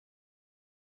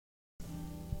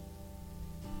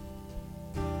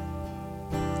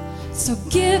So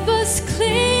give us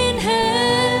clean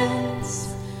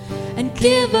hands and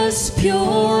give us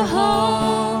pure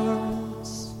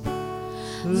hearts.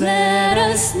 Let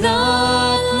us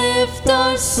not lift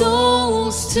our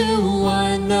souls to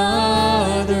one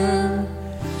another.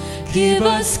 Give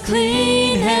us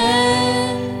clean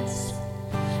hands,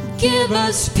 give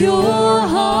us pure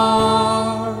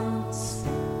hearts.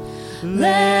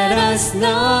 Let us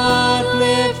not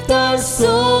lift our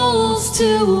souls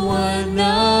to one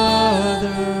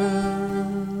another.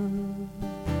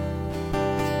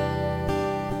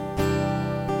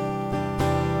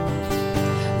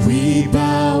 We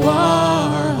bow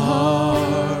our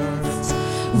hearts,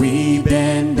 we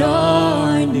bend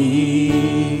our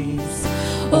knees.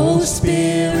 Oh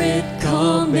Spirit,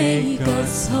 come make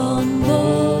us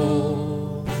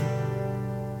humble.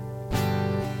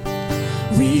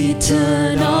 We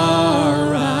turn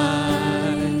our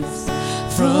eyes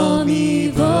from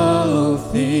evil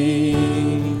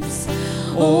things.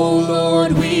 Oh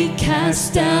Lord, we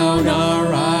cast down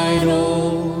our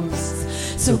idols.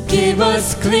 So give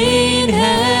us clean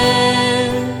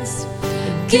hands,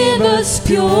 give us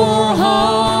pure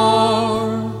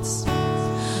hearts.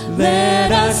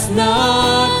 Let us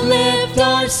not lift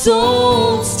our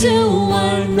souls to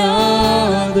one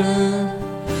another.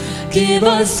 Give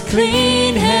us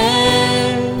clean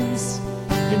hands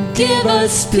and give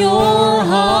us pure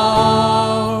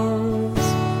hearts.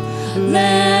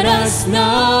 Let us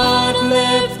not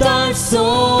lift our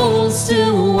souls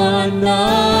to one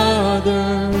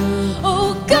another.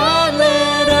 Oh God,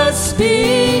 let us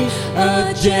be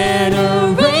a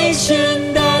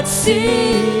generation that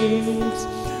seeks,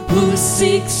 who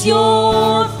seeks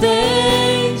your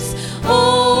face,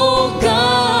 oh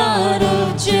God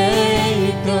of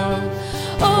Jacob.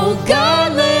 Oh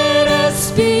God, let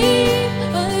us be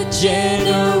a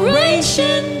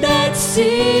generation that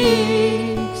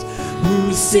seeks,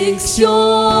 who seeks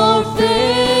your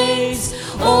face,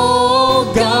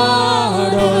 oh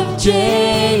God of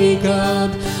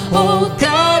Jacob. Oh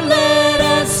God, let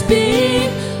us be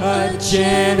a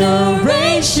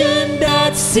generation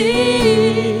that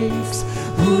seeks,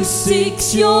 who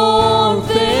seeks your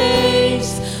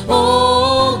face,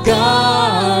 oh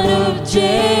God of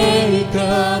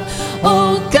Jacob.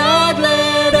 Oh God,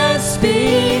 let us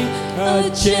be a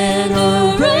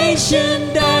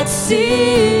generation that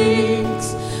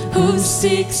seeks, who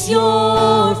seeks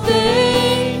your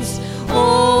face,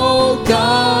 oh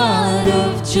God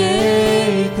of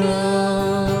Jacob.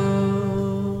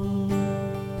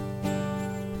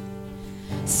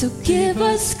 So give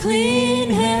us clean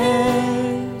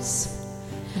hands,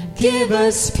 give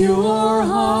us pure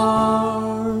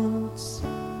hearts.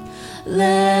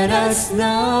 Let us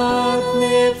not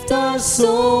lift our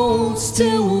souls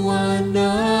to one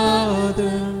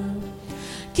another.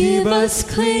 Give us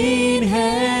clean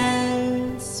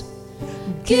hands,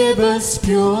 give us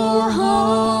pure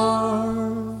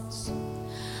hearts.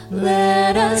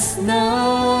 Let us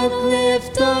not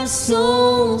lift our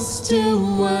souls to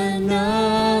one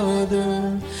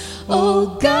another.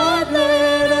 Oh God,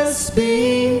 let us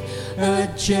be a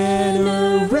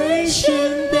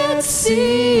generation that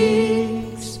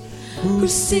seeks, who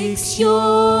seeks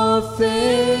your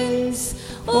face,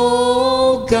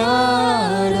 oh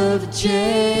God of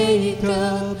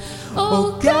Jacob.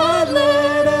 Oh God,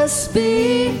 let us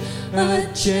be a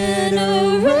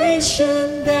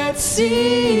generation that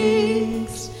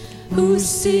seeks, who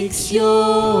seeks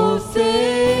your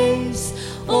face,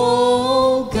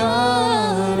 oh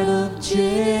God of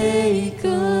Jacob.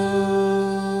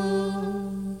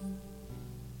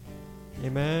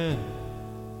 Amen.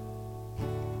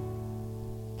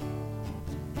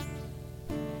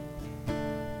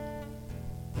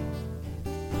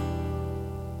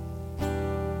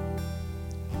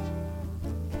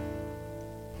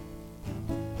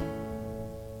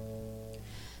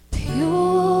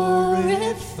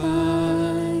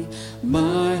 Purify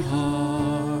my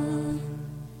heart.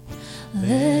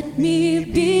 Let me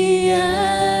be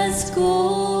as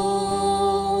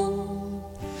gold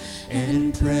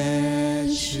and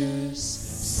precious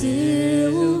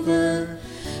silver.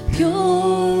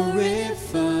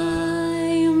 Purify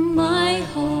my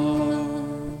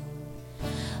heart.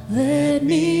 Let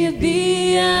me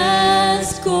be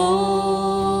as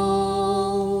gold,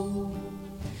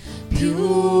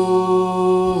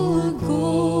 pure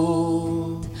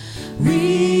gold,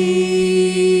 refiner's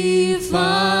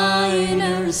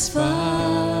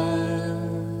fire.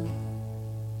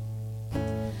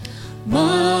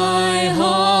 My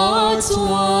heart's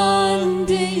one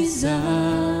desire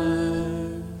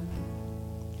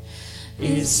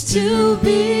is to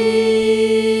be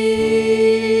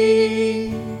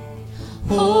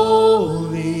holy.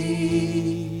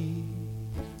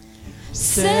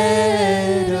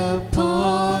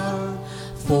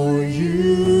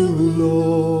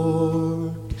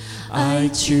 I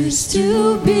choose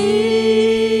to be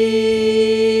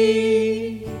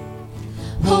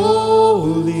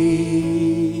holy,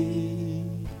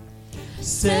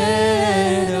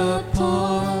 set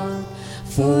apart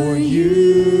for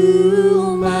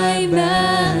you, my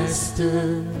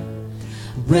Master,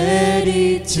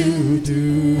 ready to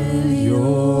do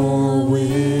your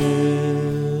will.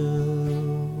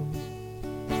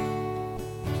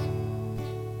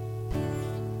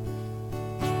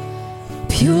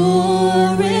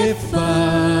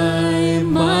 Purify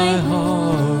my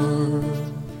heart,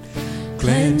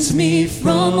 cleanse me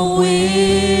from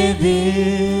within,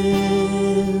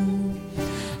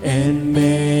 and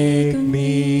make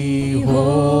me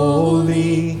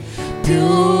holy.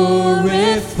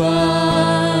 Purify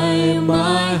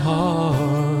my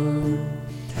heart,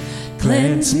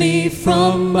 cleanse me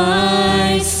from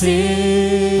my sin,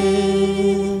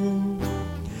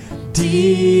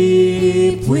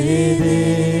 deep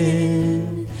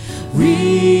within,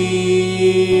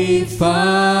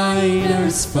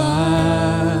 refiner's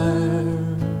fire.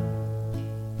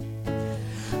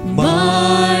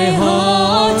 My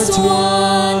heart's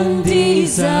one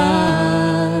desire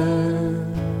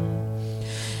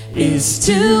is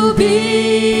to be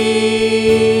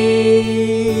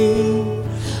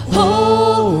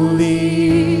holy,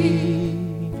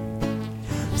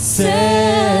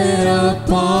 set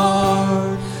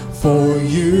apart for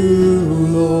you,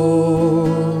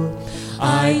 Lord.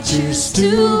 I choose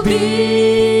to be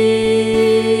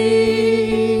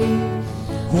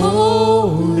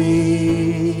holy,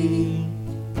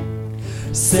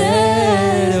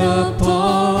 set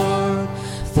apart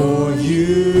for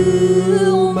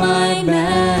you, my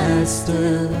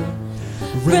Master,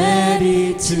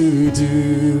 ready to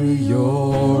do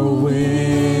your will.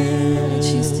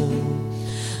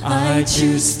 I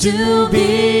choose to be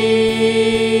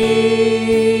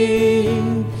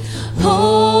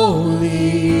holy,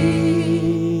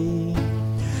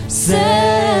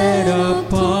 set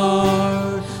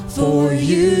apart for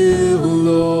you,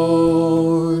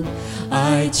 Lord.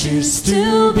 I choose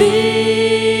to be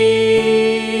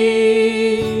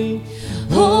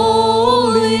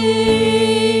holy,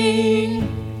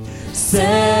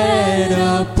 set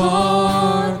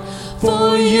apart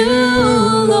for you,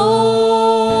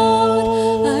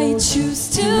 Lord. I choose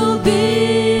to be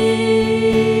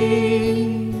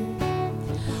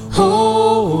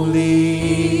holy,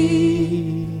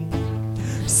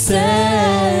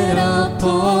 set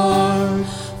apart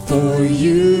for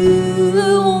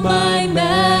you, my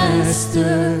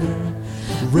Master,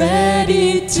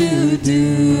 ready to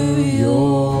do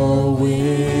your will.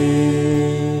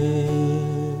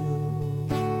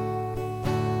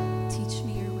 Teach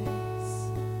me your ways.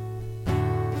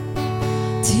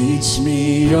 Teach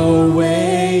me your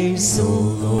ways, O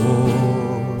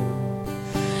Lord,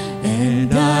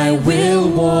 and I will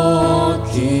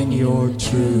walk in your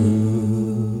truth.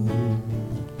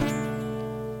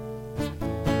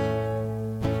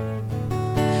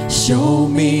 Show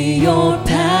me your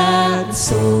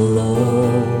paths, O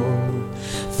Lord,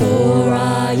 for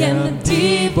I am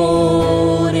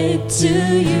devoted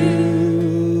to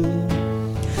you.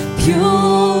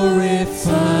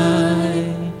 Purify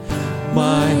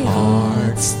my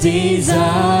heart's desire.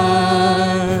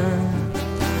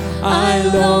 I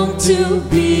long to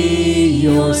be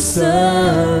your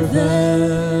servant.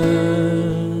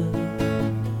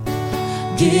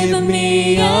 Give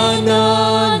me an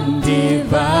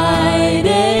undivided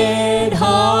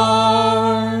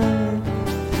heart,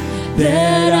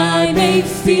 that I may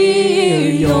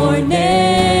fear your name.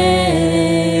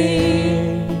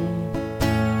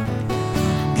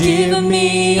 Give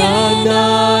me an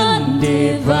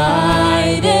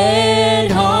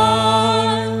undivided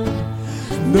heart,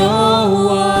 no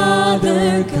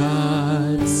other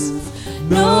gods,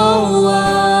 no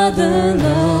other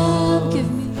love.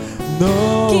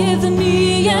 Give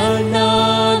me an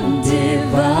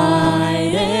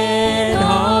undivided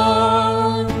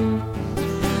heart,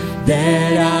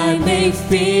 that I may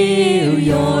fear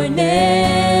your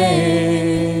name.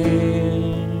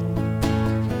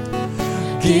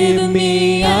 Give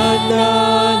me an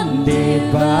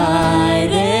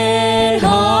undivided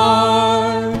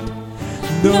heart,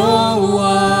 no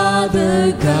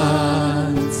other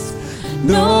gods,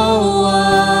 no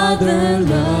other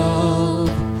love,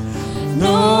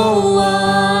 no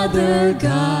other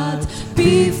God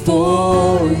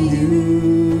before you.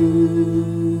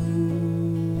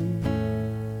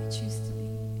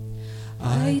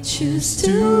 I choose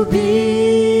to be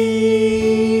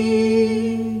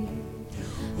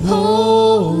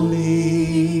holy,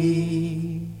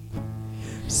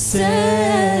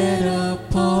 set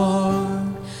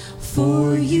apart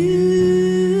for you.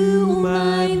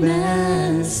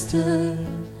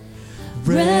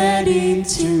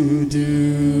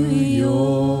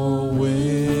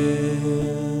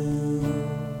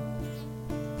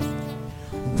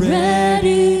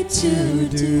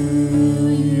 do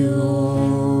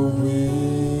your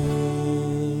will.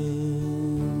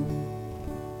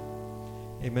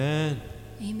 Amen.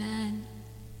 Amen.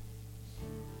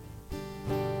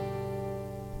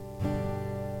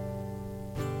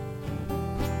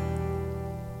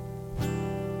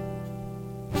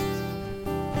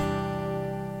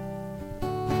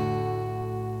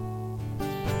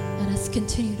 Let us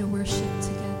continue to worship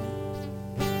together.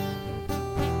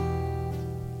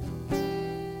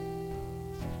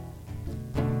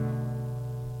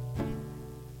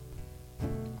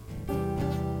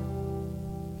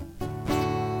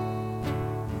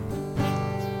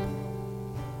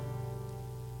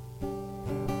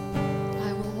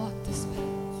 I will walk this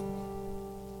path.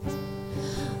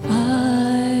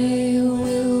 I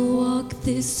will walk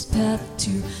this path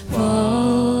to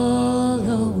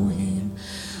follow him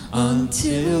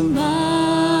until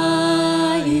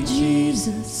my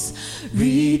Jesus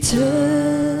returns.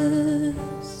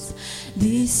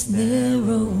 This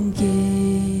narrow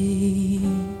gate,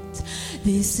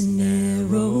 this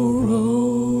narrow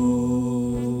road,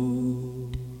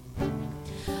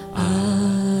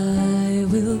 I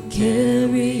will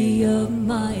carry up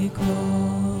my cross.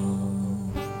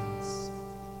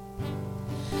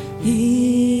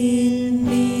 In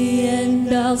the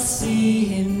end I'll see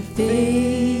him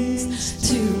face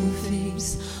to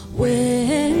face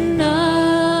when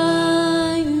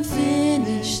I'm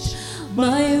finished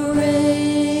my race.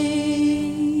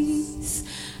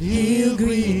 He'll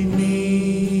greet me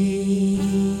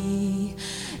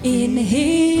in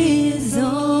his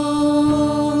arms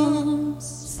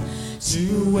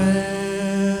to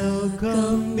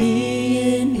welcome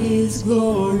me in his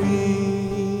glory.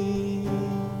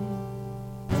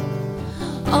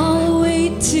 I'll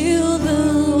wait till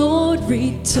the Lord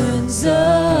returns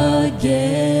again.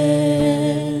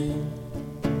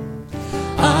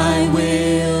 I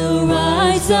will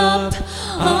rise up,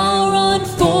 I'll run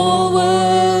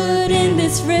forward in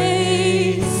this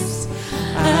race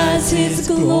as his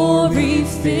glory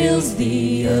fills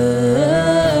the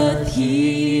earth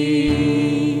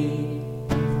here.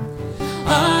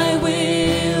 I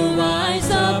will rise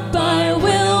up, I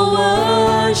will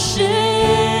worship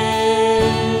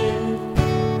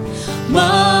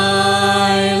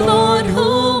my Lord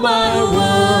whom I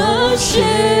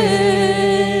worship.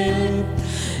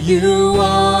 You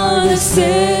are the Savior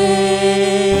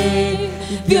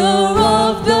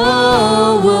of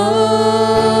the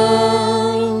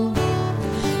world.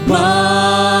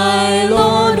 My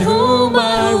Lord whom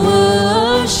I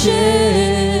worship.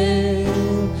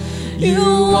 You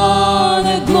are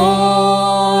the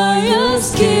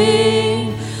glorious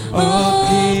King of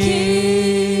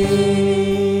kings.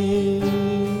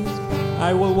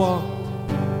 I will walk.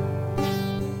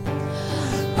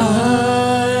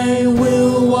 I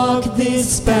will walk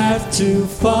this path to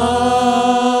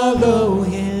follow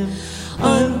him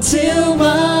until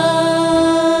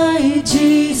my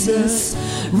Jesus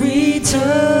returns.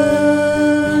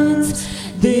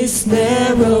 This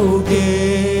narrow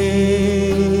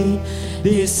gate,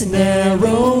 this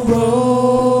narrow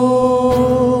road,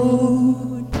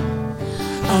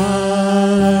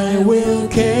 I will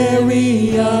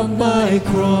carry up my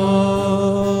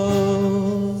cross.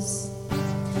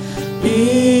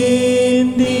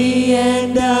 In the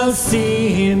end I'll see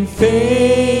him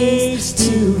face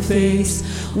to face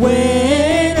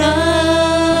when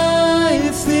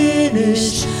I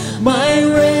finish my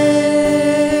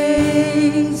race.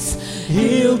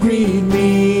 He'll greet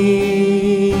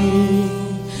me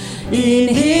in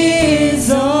his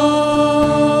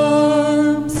arms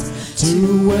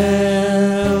to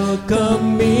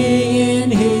welcome me in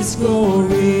his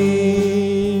glory.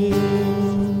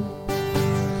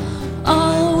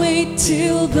 I'll wait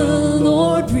till the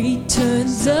Lord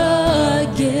returns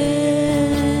again.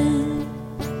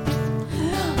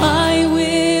 I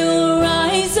will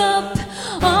rise up,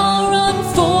 I'll run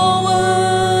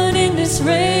forward in this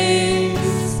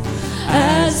race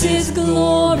as his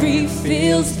glory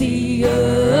fills the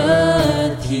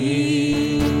earth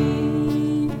here.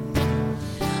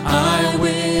 I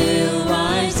will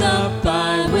rise up,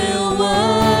 I will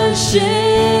worship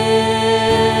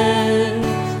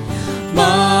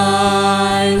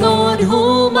my Lord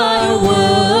whom I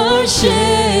worship.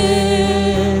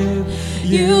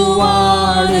 You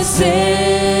are the Savior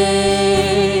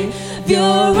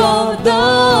of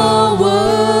the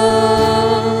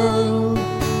world.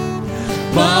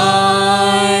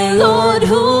 My Lord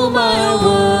whom I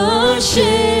worship.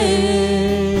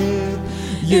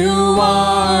 You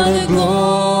are the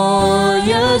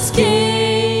glorious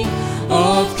King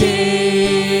of kings.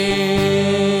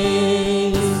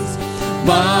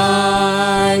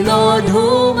 My Lord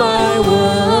whom I worship.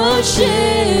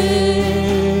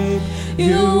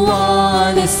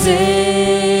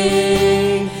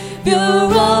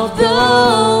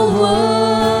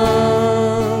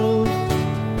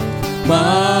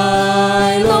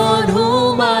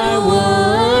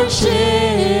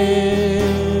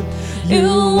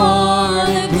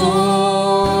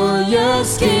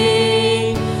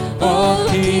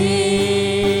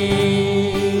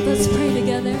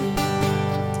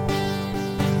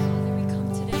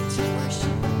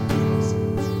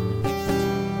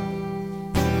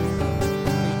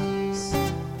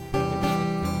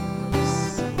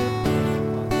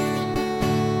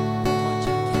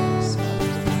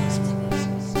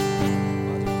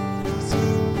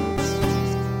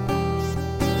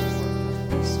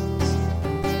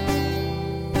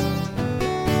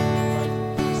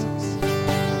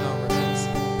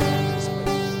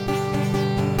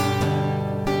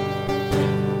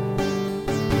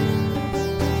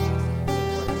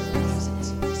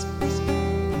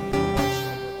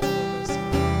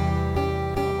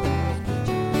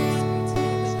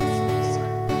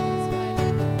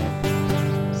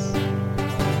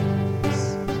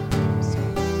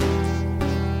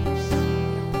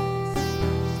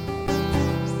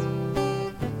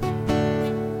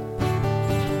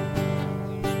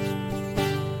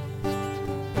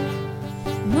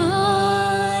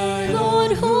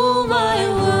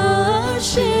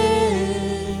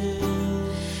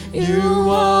 You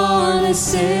are the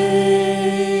Savior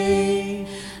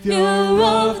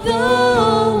of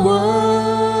the world.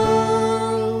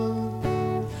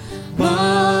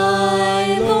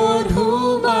 My Lord,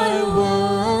 whom I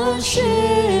worship.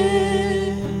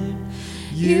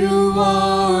 You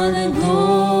are the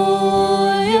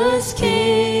glorious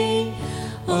King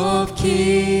of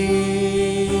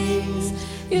kings.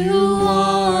 You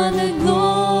are the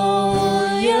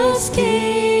glorious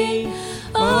King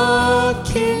of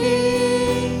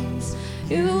kings.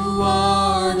 You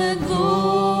are the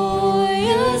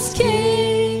glorious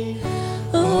King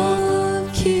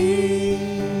of kings.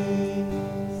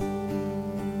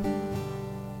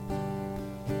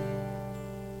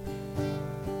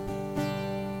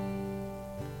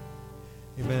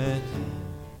 Amen.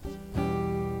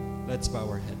 Let's bow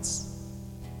our heads.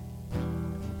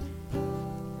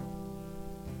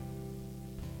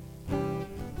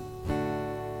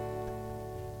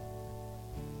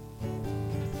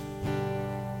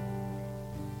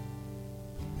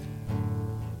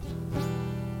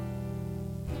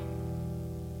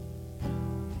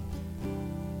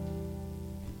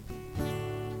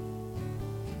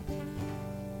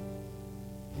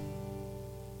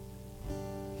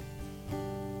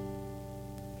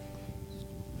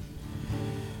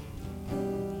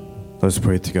 Let's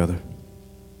pray together.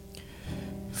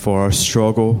 For our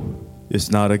struggle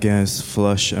is not against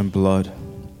flesh and blood,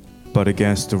 but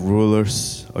against the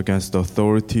rulers, against the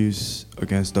authorities,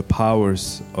 against the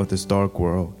powers of this dark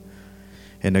world,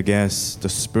 and against the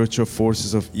spiritual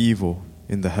forces of evil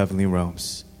in the heavenly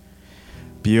realms.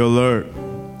 Be alert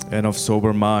and of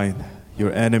sober mind.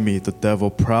 Your enemy, the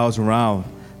devil, prowls around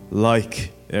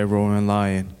like a roaring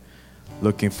lion,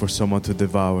 looking for someone to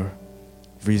devour.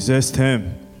 Resist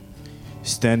him,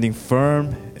 standing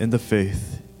firm in the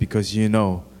faith, because you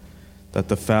know that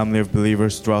the family of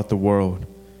believers throughout the world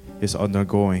is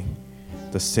undergoing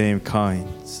the same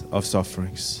kinds of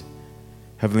sufferings.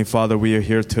 Heavenly Father, we are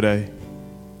here today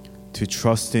to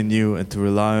trust in you and to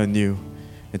rely on you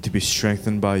and to be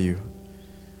strengthened by you.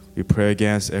 We pray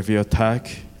against every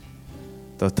attack,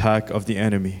 the attack of the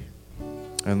enemy.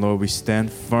 And Lord, we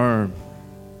stand firm.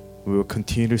 We will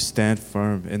continue to stand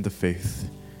firm in the faith,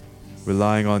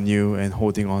 relying on you and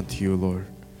holding on to you, Lord.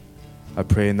 I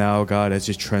pray now, God, as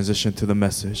you transition to the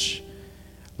message,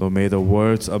 Lord, may the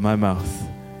words of my mouth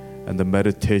and the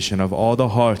meditation of all the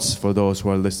hearts for those who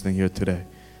are listening here today,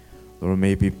 Lord,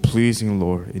 may be pleasing,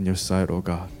 Lord, in your sight, oh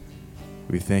God.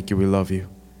 We thank you, we love you.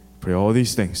 Pray all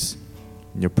these things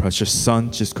in your precious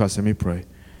Son, Jesus Christ, and we pray.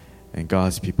 And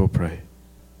God's people pray.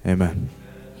 Amen.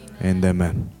 And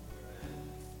amen.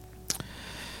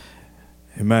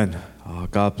 Amen.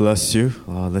 God bless you.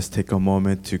 Let's take a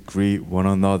moment to greet one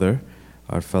another,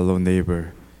 our fellow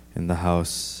neighbor in the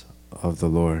house of the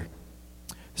Lord.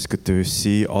 It's good to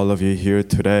see all of you here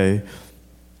today.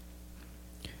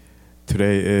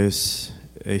 Today is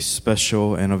a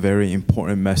special and a very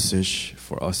important message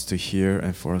for us to hear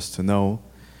and for us to know,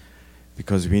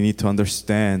 because we need to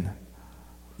understand,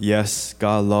 yes,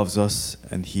 God loves us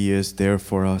and He is there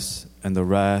for us, and the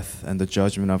wrath and the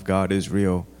judgment of God is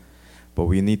real. But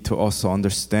we need to also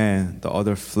understand the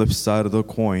other flip side of the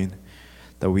coin,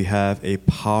 that we have a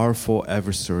powerful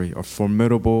adversary, a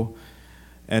formidable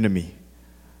enemy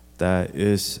that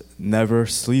is never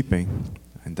sleeping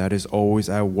and that is always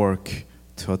at work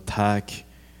to attack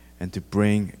and to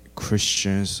bring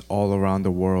Christians all around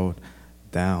the world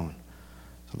down.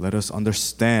 So let us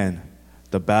understand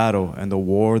the battle and the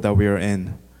war that we are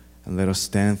in, and let us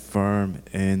stand firm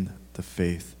in the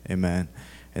faith. Amen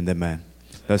and amen.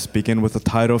 Let's begin with the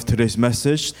title of today's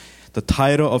message. The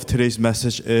title of today's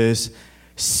message is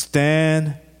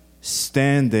Standing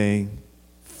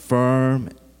Firm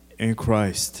in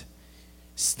Christ.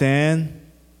 Standing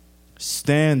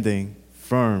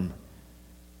firm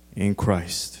in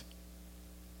Christ.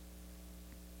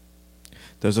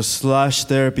 There's a slash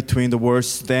there between the words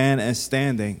stand and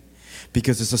standing,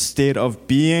 because it's a state of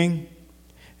being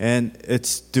and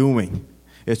it's doing.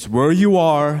 It's where you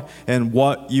are and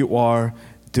what you are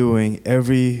doing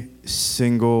every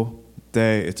single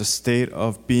day. It's a state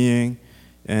of being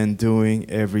and doing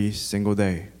every single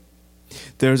day.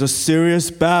 There's a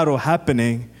serious battle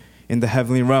happening in the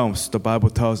heavenly realms, the Bible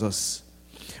tells us.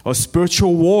 A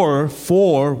spiritual war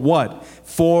for what?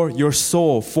 For your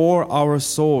soul, for our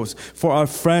souls, for our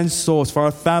friends' souls, for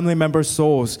our family members'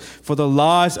 souls, for the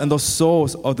lives and the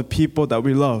souls of the people that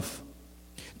we love.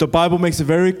 The Bible makes it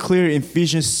very clear in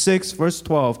Ephesians 6, verse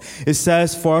 12. It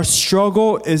says, for our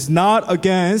struggle is not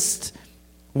against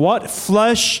what?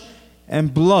 Flesh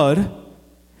and blood,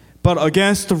 but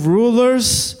against the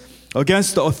rulers,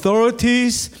 against the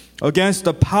authorities, against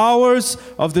the powers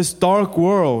of this dark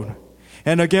world,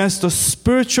 and against the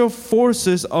spiritual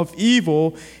forces of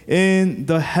evil in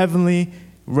the heavenly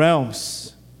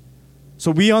realms.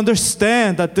 So we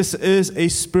understand that this is a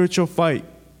spiritual fight.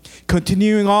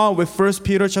 Continuing on with 1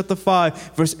 Peter chapter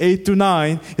 5, verse 8 through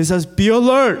 9, it says, "Be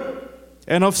alert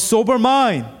and of sober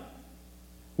mind."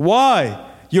 Why?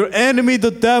 Your enemy,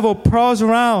 the devil, prowls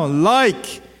around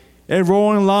like a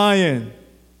roaring lion.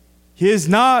 He is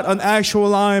not an actual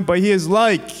lion, but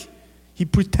he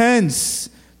pretends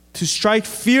to strike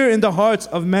fear in the hearts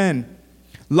of men,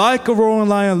 like a roaring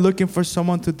lion looking for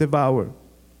someone to devour.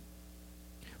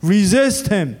 Resist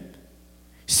him,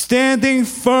 standing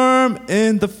firm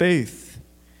in the faith,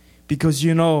 because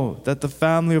you know that the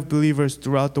family of believers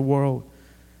throughout the world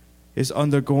is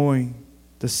undergoing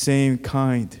the same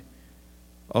kind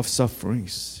of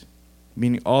sufferings.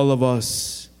 Meaning all of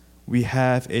us, we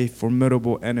have a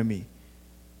formidable enemy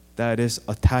that is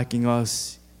attacking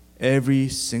us every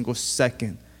single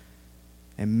second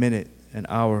and minute and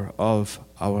hour of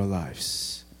our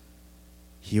lives.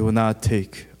 He will not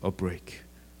take a break.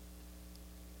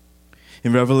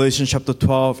 In Revelation chapter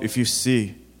 12, if you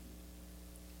see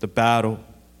the battle,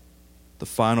 the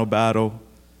final battle,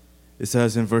 it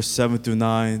says in verse 7 through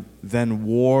 9, "Then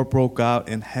war broke out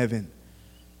in heaven.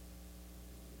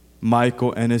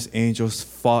 Michael and his angels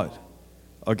fought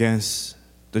against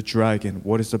the dragon."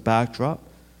 What is the backdrop?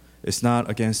 It's not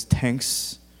against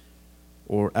tanks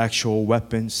or actual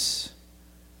weapons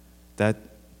that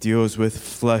deals with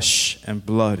flesh and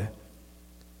blood,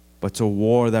 but it's a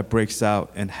war that breaks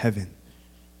out in heaven.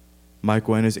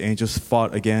 Michael and his angels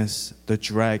fought against the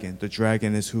dragon. The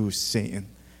dragon is who? Satan.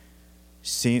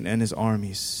 Satan and his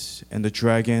armies. And the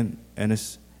dragon and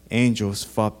his angels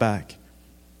fought back.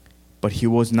 But he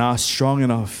was not strong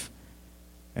enough,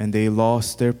 and they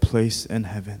lost their place in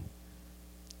heaven.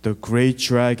 The great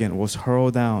dragon was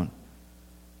hurled down.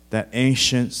 That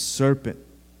ancient serpent,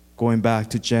 going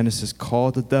back to Genesis,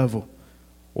 called the devil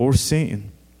or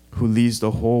Satan, who leads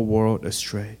the whole world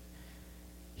astray.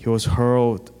 He was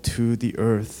hurled to the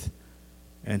earth,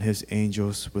 and his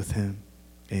angels with him.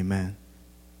 Amen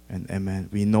and amen.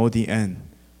 We know the end.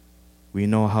 We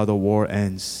know how the war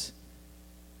ends.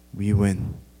 We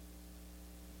win.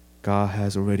 God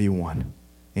has already won.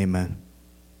 Amen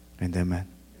and amen.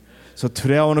 So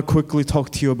today I want to quickly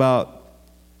talk to you about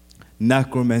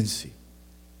necromancy,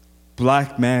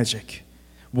 black magic.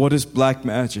 What is black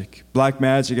magic? Black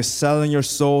magic is selling your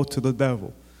soul to the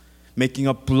devil, making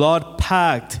a blood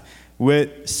pact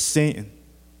with Satan.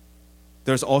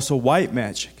 There's also white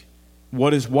magic.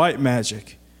 What is white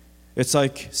magic? It's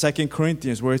like 2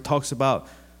 Corinthians, where it talks about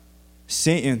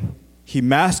Satan. He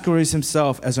masquerades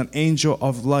himself as an angel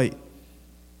of light.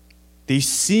 They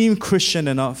seem Christian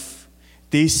enough.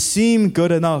 They seem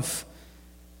good enough.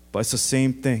 But it's the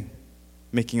same thing.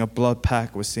 Making a blood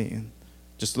pact with Satan.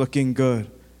 Just looking good,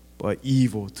 but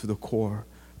evil to the core.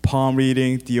 Palm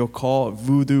reading, the occult,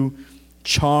 voodoo,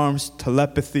 charms,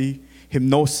 telepathy,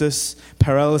 hypnosis,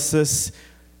 paralysis,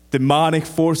 demonic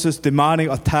forces, demonic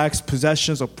attacks,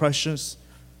 possessions, oppressions.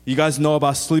 You guys know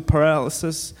about sleep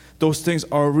paralysis? Those things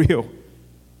are real.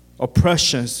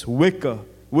 Oppressions, Wicca,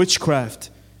 witchcraft,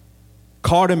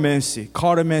 cartomancy.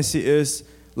 Cartomancy is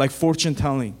like fortune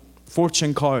telling,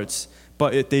 fortune cards,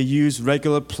 but they use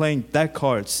regular playing deck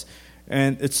cards.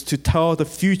 And it's to tell the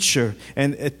future.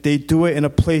 And they do it in a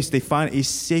place, they find a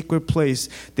sacred place.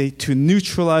 To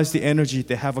neutralize the energy,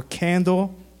 they have a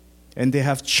candle and they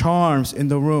have charms in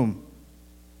the room,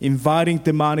 inviting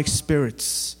demonic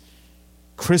spirits,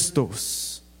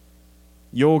 crystals,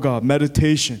 yoga,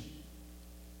 meditation.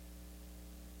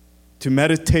 To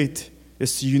meditate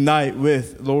is to unite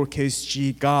with lowercase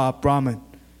g, God, Brahman.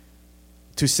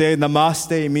 To say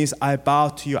namaste means I bow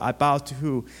to you. I bow to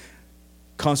who?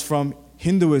 Comes from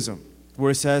Hinduism,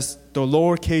 where it says the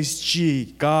lowercase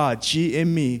g, God, G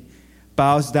in me,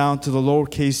 bows down to the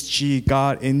lowercase g,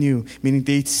 God in you. Meaning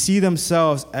they see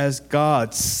themselves as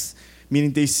gods.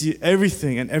 Meaning they see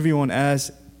everything and everyone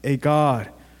as a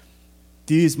god.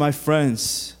 These, my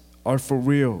friends, are for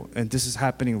real. And this is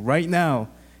happening right now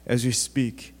as we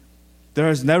speak. There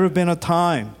has never been a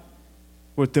time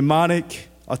where demonic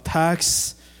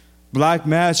attacks, black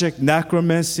magic,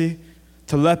 necromancy,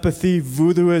 telepathy,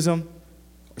 voodooism,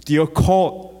 the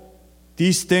occult,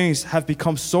 these things have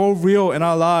become so real in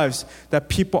our lives that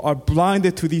people are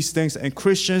blinded to these things. And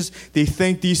Christians, they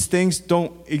think these things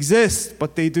don't exist,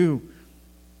 but they do.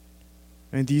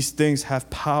 And these things have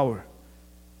power.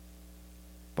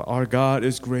 But our God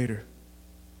is greater.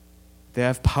 They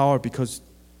have power because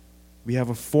we have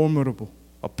a formidable,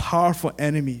 a powerful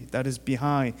enemy that is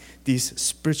behind these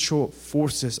spiritual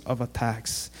forces of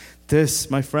attacks.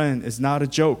 This, my friend, is not a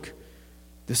joke.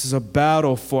 This is a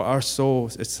battle for our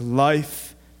souls. It's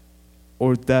life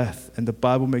or death. And the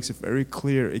Bible makes it very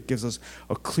clear. It gives us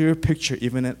a clear picture.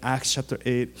 Even in Acts chapter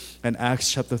 8 and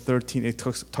Acts chapter 13, it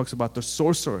talks about the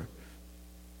sorcerer,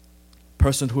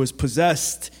 person who is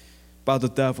possessed by the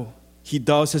devil. He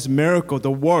does his miracle,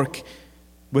 the work,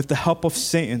 with the help of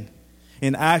Satan.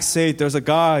 In Acts 8, there's a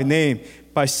guy named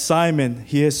by Simon.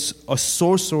 He is a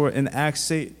sorcerer in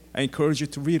Acts 8. I encourage you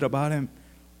to read about him,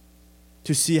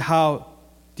 to see how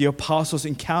the apostles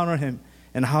encountered him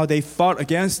and how they fought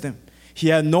against him. He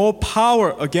had no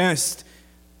power against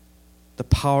the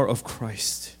power of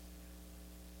Christ.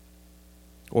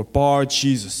 Or Bar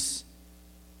Jesus,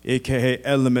 a.k.a.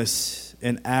 Elymas,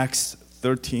 in Acts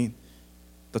 13.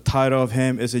 The title of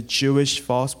him is a Jewish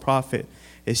false prophet,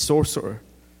 a sorcerer.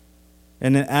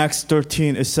 And in Acts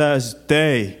 13, it says,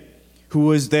 they,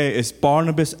 who is they, is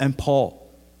Barnabas and Paul.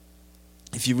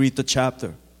 If you read the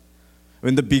chapter.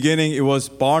 In the beginning, it was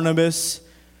Barnabas,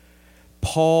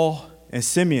 Paul, and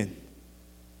Simeon.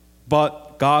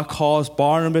 But God calls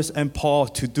Barnabas and Paul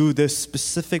to do this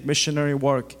specific missionary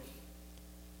work.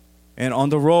 And on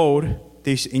the road,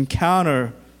 they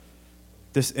encounter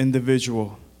this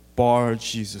individual, Bar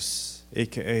Jesus,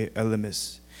 a.k.a.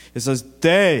 Elymas. It says,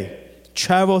 they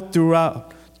traveled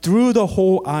through the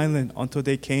whole island until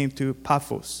they came to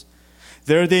Paphos.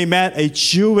 There they met a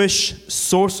Jewish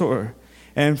sorcerer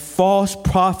and false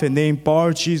prophet named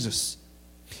Bar Jesus.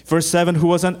 Verse 7, who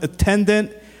was an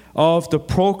attendant of the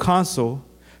proconsul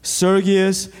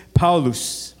Sergius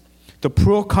Paulus. The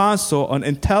proconsul, an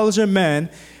intelligent man.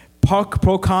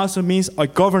 Proconsul means a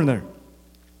governor,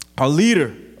 a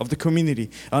leader of the community.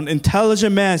 An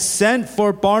intelligent man sent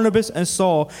for Barnabas and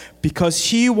Saul because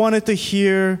he wanted to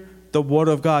hear the word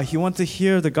of God. He wanted to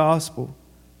hear the gospel.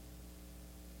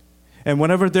 And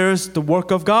whenever there's the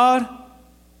work of God,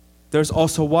 there's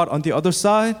also what on the other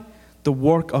side? The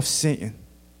work of Satan.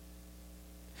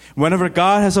 Whenever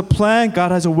God has a plan,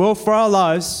 God has a will for our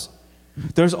lives,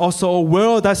 there's also a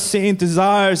will that Satan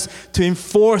desires to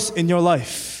enforce in your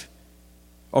life.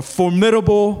 A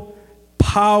formidable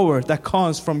power that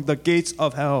comes from the gates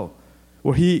of hell,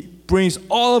 where he brings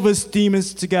all of his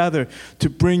demons together to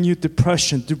bring you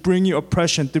depression, to bring you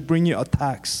oppression, to bring you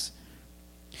attacks.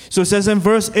 So it says in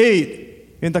verse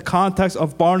 8, in the context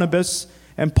of Barnabas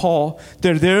and Paul,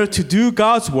 they're there to do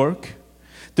God's work.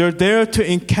 They're there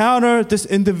to encounter this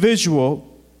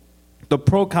individual, the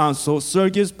proconsul,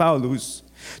 Sergius Paulus,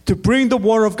 to bring the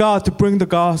word of God, to bring the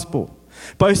gospel.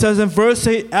 But it says in verse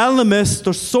 8, Elymas,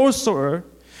 the sorcerer,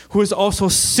 who is also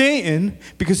Satan,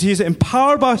 because he is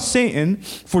empowered by Satan,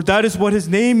 for that is what his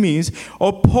name means,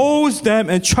 opposed them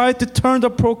and tried to turn the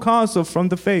proconsul from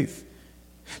the faith.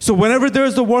 So whenever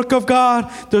there's the work of God,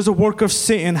 there's a work of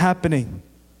Satan happening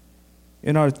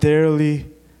in our daily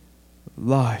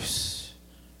lives.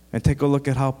 And take a look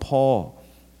at how Paul,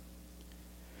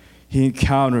 he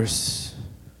encounters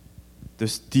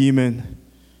this demon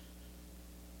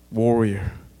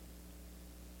warrior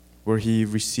where he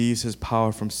receives his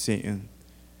power from Satan.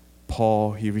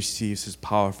 Paul, he receives his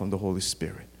power from the Holy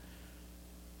Spirit.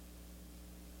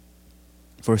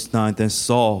 Verse 9, then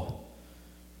Saul,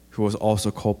 who was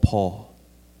also called Paul,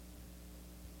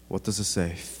 what does it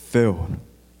say? Filled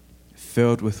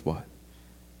with what?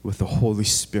 With the Holy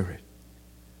Spirit.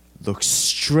 Looked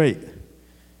straight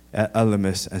at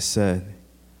Elymas and said,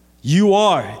 you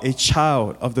are a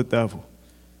child of the devil,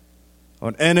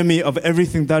 an enemy of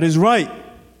everything that is right.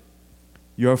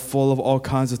 You are full of all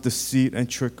kinds of deceit and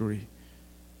trickery,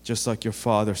 just like your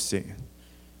father Satan.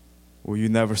 Will you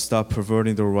never stop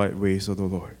perverting the right ways of the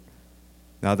Lord?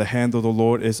 Now the hand of the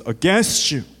Lord is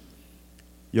against you.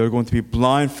 You're going to be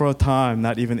blind for a time,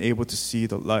 not even able to see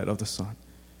the light of the sun.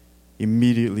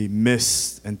 Immediately,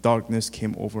 mist and darkness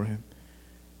came over him,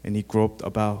 and he groped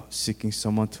about, seeking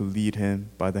someone to lead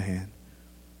him by the hand.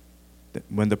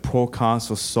 When the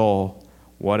proconsul saw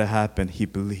what had happened, he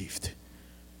believed,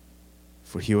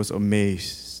 for he was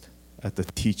amazed at the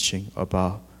teaching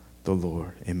about the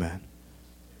Lord. Amen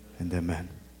and amen.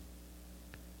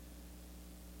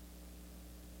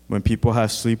 When people have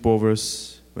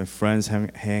sleepovers, when friends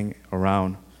hang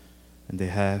around, and they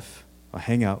have a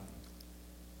hangout,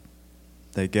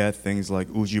 they get things like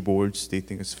Ouija boards. They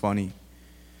think it's funny.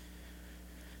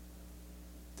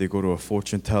 They go to a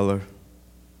fortune teller.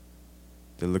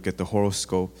 They look at the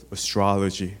horoscope,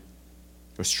 astrology.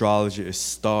 Astrology is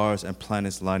stars and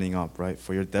planets lining up, right,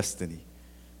 for your destiny.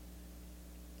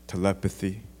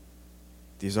 Telepathy.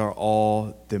 These are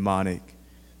all demonic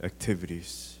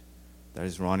activities that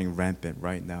is running rampant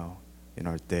right now in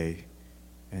our day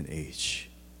and age.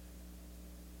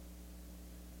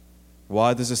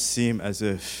 Why does it seem as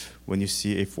if when you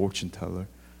see a fortune teller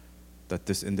that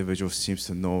this individual seems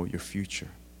to know your future?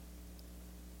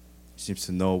 He seems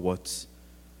to know what's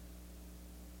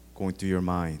going through your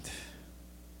mind.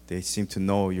 They seem to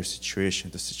know your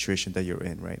situation, the situation that you're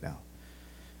in right now.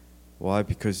 Why?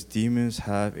 Because demons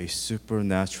have a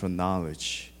supernatural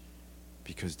knowledge,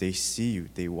 because they see you,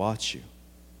 they watch you.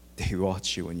 They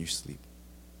watch you when you sleep.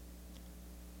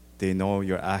 They know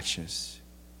your actions.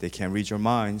 They can't read your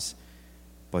minds,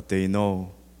 but they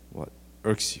know what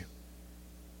irks you,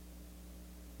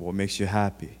 what makes you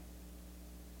happy.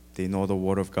 They know the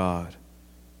Word of God.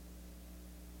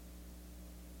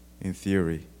 In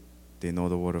theory, they know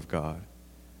the Word of God.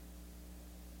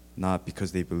 Not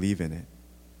because they believe in it,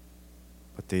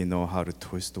 but they know how to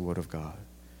twist the Word of God.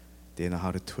 They know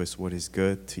how to twist what is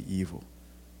good to evil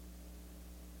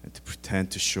and to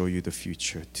pretend to show you the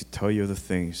future, to tell you the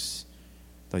things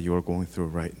that you are going through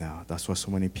right now. That's why so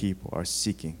many people are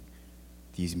seeking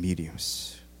these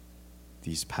mediums,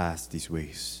 these paths, these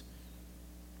ways.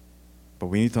 But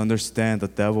we need to understand the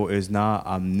devil is not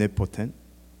omnipotent.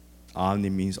 Omni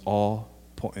means all,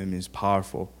 potent means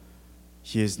powerful.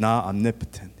 He is not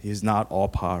omnipotent. He is not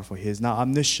all-powerful. He is not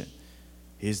omniscient.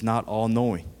 He is not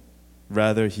all-knowing.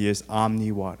 Rather, he is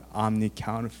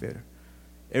omni-counterfeiter.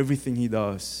 Everything he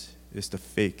does is the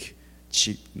fake,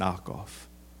 cheap knockoff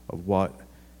of what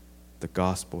the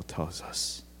gospel tells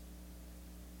us.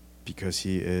 Because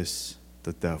he is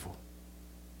the devil,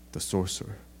 the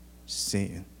sorcerer,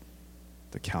 Satan,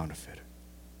 the counterfeiter.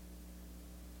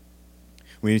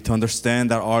 We need to understand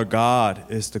that our God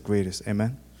is the greatest.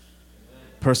 Amen?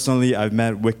 Personally, I've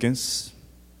met Wiccans.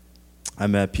 I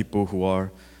met people who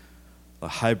are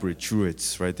hybrid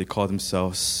druids, right? They call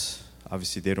themselves,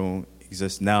 obviously they don't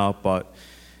exist now, but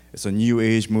it's a new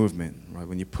age movement, right?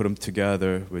 When you put them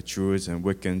together with druids and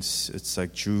Wiccans, it's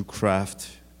like Jewcraft.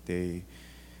 They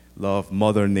love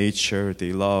Mother Nature.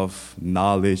 They love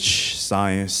knowledge,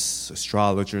 science,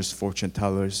 astrologers, fortune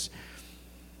tellers.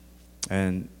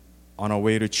 And on our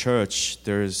way to church,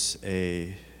 there's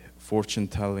a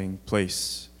fortune-telling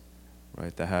place,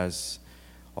 right, that has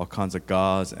all kinds of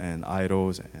gods and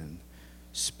idols and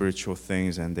spiritual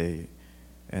things, and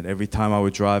every time I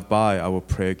would drive by, I would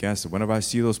pray against it. Whenever I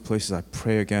see those places, I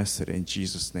pray against it in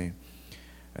Jesus' name.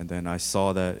 And then I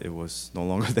saw that it was no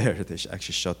longer there. They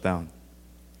actually shut down.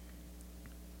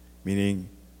 Meaning,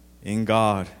 in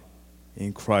God,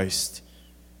 in Christ,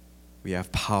 we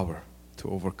have power to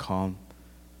overcome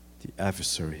the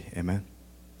adversary. Amen?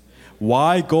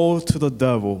 Why go to the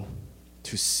devil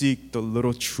to seek the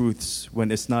little truths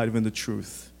when it's not even the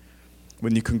truth?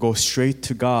 When you can go straight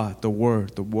to God, the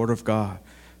Word of God,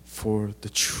 for the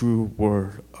true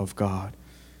Word of God,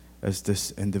 as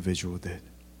this individual did.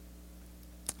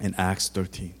 In Acts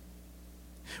 13,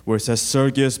 where it says,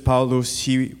 Sergius Paulus,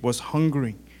 he was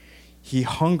hungering. He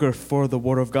hungered for the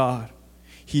Word of God.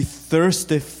 He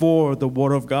thirsted for the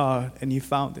Word of God, and he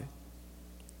found it.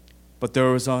 But there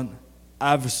was an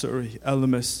adversary,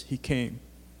 Elymas. He came,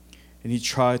 and he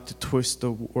tried to twist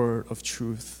the word of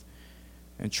truth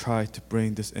and tried to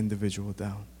bring this individual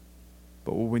down.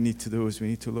 But what we need to do is we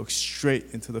need to look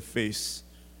straight into the face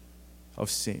of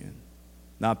Satan.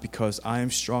 Not because I am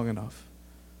strong enough,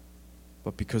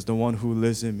 but because the one who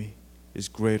lives in me is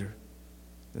greater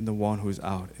than the one who is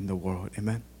out in the world.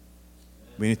 Amen?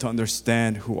 We need to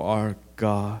understand who our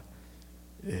God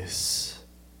is.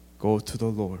 Go to the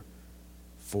Lord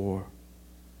for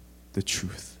the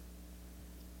truth.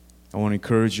 I want to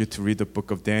encourage you to read the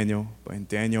book of Daniel. But in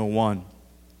Daniel 1,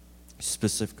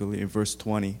 specifically in verse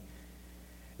 20,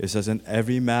 it says, in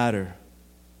every matter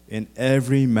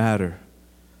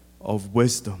of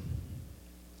wisdom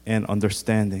and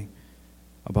understanding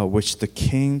about which the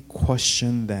king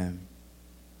questioned them,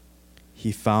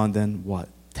 he found them what?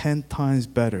 10 times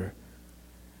better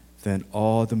than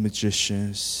all the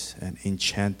magicians and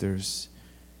enchanters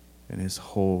in his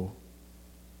whole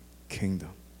kingdom.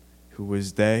 Who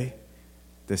is they?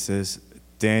 This is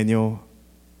Daniel,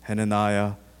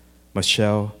 Hananiah,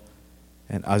 Mishael,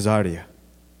 and Azariah.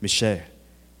 Mishael,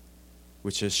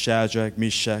 which is Shadrach,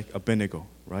 Meshach, Abednego,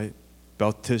 right?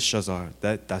 Belteshazzar,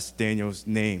 that's Daniel's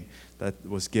name that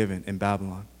was given in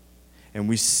Babylon. And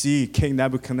we see King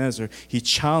Nebuchadnezzar, he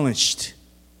challenged.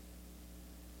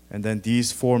 And then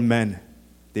these 4 men,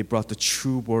 they brought the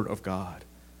true word of God.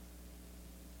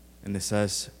 And it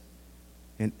says,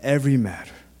 in every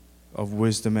matter of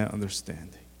wisdom and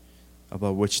understanding,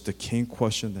 about which the king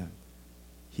questioned them,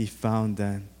 he found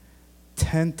them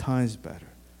 10 times better.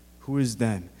 Who is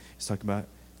them? He's talking about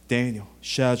Daniel,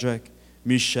 Shadrach,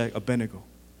 Meshach, Abednego.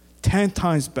 10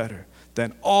 times better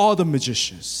than all the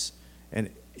magicians and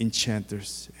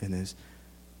enchanters in his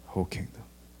whole kingdom.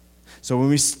 So when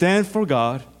we stand for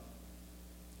God,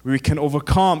 we can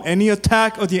overcome any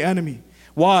attack of the enemy.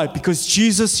 Why? Because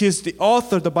Jesus, He is the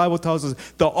author, the Bible tells us,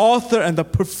 the author and the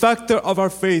perfecter of our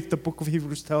faith, the book of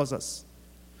Hebrews tells us.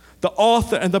 The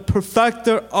author and the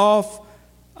perfecter of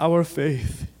our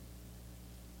faith.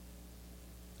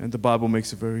 And the Bible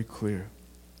makes it very clear.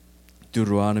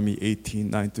 Deuteronomy 18,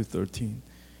 9-13.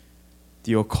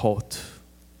 The occult,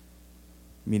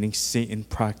 meaning Satan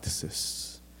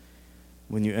practices.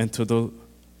 When you enter the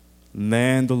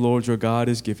land the Lord your God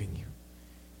is giving you,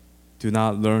 do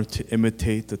not learn to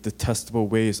imitate the detestable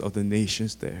ways of the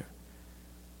nations there.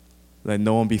 Let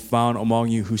no one be found among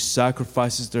you who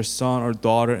sacrifices their son or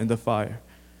daughter in the fire,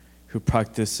 who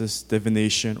practices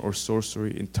divination or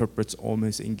sorcery, interprets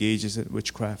omens, engages in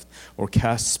witchcraft, or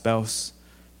casts spells,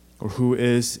 or who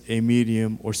is a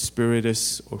medium or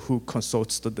spiritist, or who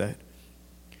consults the dead.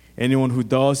 Anyone who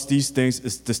does these things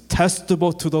is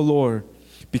detestable to the Lord.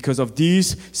 Because of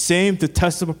these same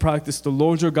detestable practice, the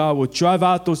Lord your God will drive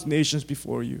out those nations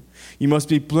before you. You must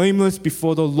be blameless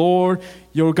before the Lord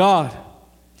your God.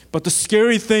 But the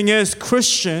scary thing is,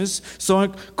 Christians, so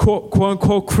quote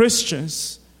unquote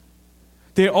Christians,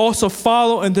 they also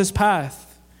follow in this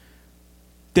path.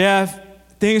 They have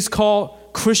things called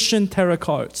Christian tarot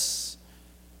cards.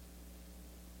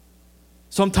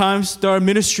 Sometimes there are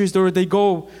ministries where they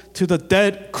go to the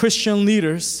dead Christian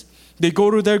leaders. They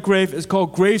go to their grave. It's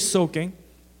called grave soaking.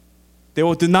 They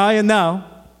will deny it now.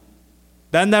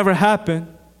 That never happened,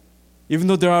 even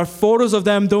though there are photos of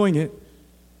them doing it.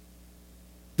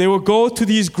 They will go to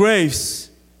these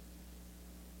graves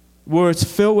where it's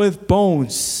filled with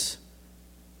bones,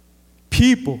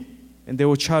 people, and they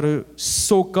will try to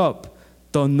soak up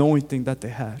the anointing that they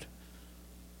had.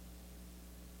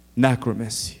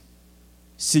 Necromancy,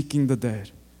 seeking the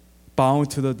dead, bowing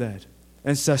to the dead,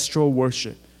 ancestral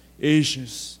worship.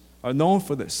 Asians are known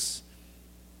for this,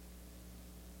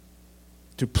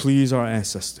 to please our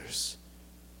ancestors.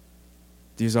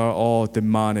 These are all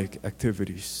demonic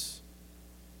activities,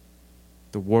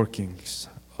 the workings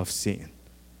of Satan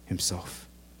himself.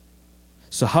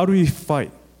 So how do we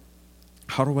fight?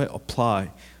 How do I apply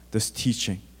this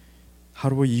teaching? How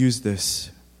do we use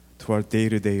this to our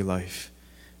day-to-day life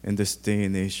in this day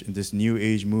and age, in this new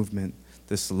age movement,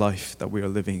 this life that we are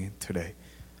living in today?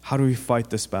 How do we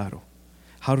fight this battle?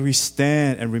 How do we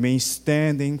stand and remain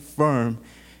standing firm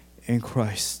in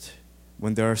Christ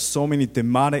when there are so many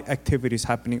demonic activities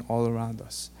happening all around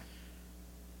us?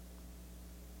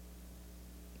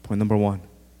 Point number 1,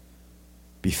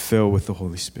 be filled with the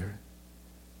Holy Spirit.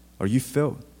 Are you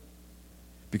filled?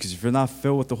 Because if you're not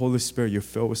filled with the Holy Spirit, you're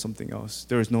filled with something else.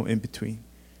 There is no in between.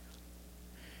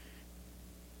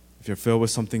 If you're filled with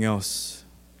something else,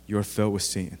 you are filled with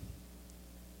Satan.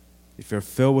 If you're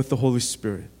filled with the Holy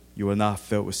Spirit, you are not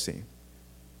filled with Satan.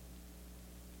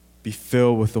 Be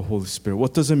filled with the Holy Spirit.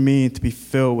 What does it mean to be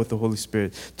filled with the Holy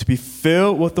Spirit? To be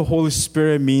filled with the Holy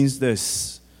Spirit means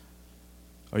this.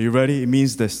 Are you ready? It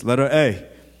means this. Letter A.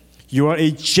 You are a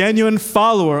genuine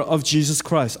follower of Jesus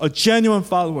Christ. A genuine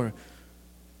follower.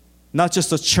 Not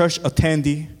just a church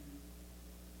attendee.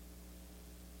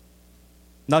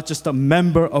 Not just a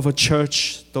member of a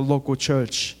church, the local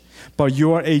church. But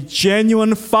you are a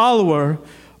genuine follower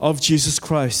of Jesus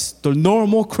Christ. The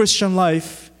normal Christian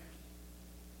life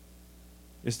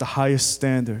is the highest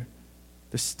standard,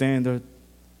 the standard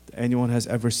anyone has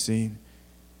ever seen,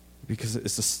 because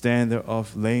it's the standard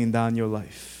of laying down your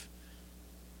life,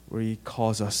 where He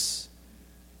calls us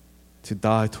to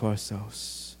die to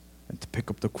ourselves and to pick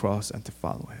up the cross and to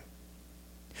follow Him.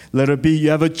 Letter B, you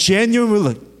have a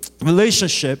genuine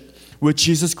relationship with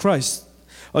Jesus Christ.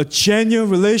 A genuine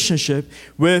relationship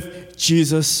with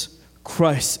Jesus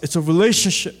Christ. It's a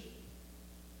relationship.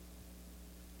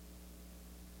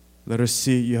 Letter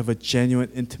C, you have a genuine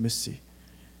intimacy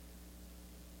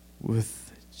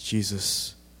with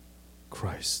Jesus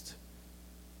Christ.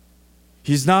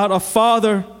 He's not a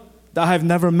father that I've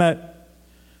never met,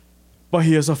 but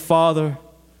He is a father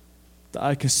that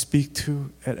I can speak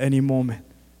to at any moment,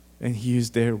 and He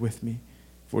is there with me,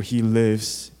 for He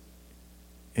lives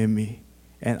in me.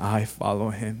 And I follow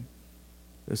Him.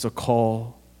 There's a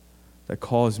call that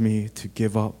calls me to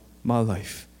give up my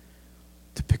life,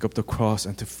 to pick up the cross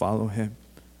and to follow Him,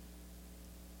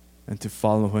 and to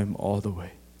follow Him all the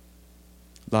way.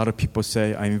 A lot of people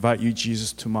say, I invite you,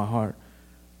 Jesus, to my heart.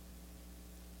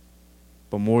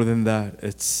 But more than that,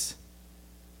 it's,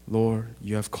 Lord,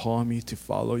 you have called me to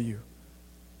follow you,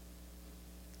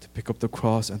 to pick up the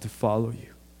cross and to follow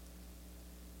you,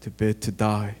 to bid to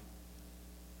die,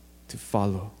 to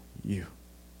follow you.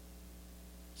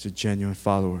 It's a genuine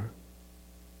follower.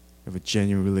 You have a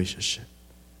genuine relationship.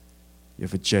 You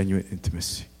have a genuine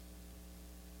intimacy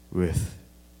with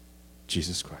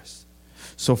Jesus Christ.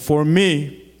 So for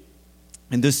me,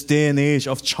 in this day and age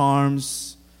of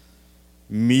charms,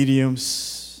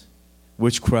 mediums,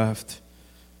 witchcraft,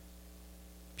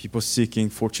 people seeking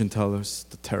fortune tellers,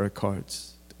 the tarot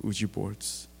cards, the Ouija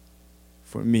boards,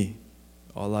 for me,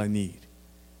 all I need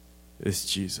is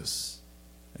Jesus.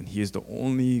 And He is the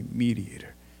only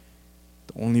mediator,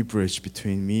 the only bridge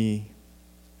between me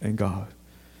and God.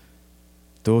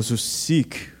 Those who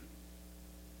seek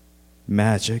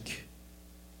magic,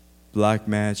 black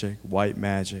magic, white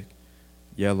magic,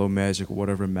 yellow magic,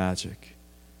 whatever magic,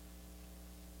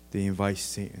 they invite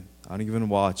Satan. I don't even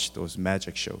watch those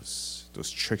magic shows,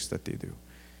 those tricks that they do.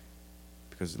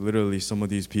 Because literally some of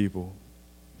these people,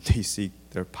 they seek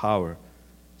their power.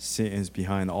 Satan's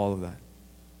behind all of that.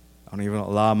 I don't even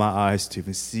allow my eyes to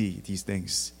even see these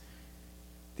things.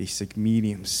 They seek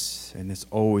mediums, and it's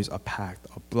always a pact,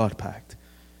 a blood pact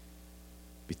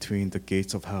between the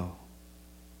gates of hell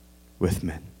with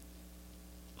men.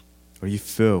 Are you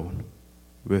filled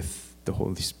with the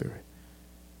Holy Spirit?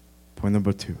 Point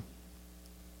number 2.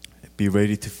 Be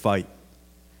ready to fight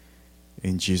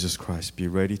in Jesus Christ. Be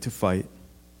ready to fight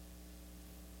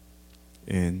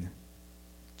in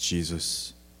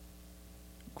Jesus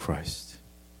Christ.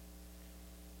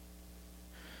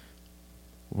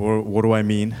 What do I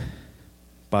mean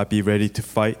by be ready to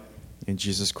fight in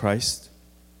Jesus Christ?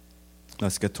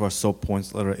 Let's get to our sub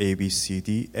points, letter A, B, C,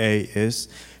 D. A is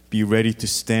be ready to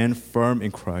stand firm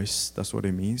in Christ. That's what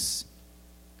it means.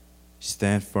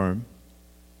 Stand firm.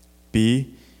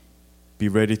 B, be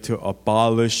ready to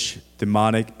abolish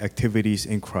demonic activities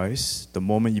in Christ. The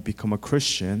moment you become a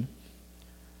Christian,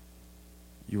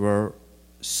 you are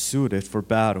suited for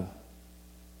battle.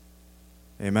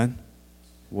 Amen?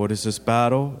 What is this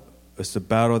battle? It's the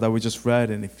battle that we just read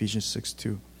in Ephesians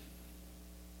 6:2.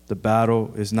 The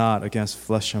battle is not against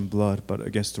flesh and blood, but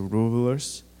against the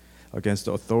rulers, against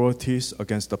the authorities,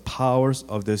 against the powers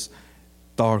of this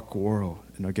dark world,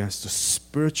 and against the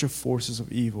spiritual forces of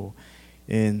evil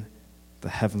in the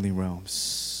heavenly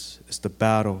realms. It's the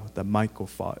battle that Michael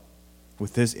fought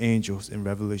with his angels in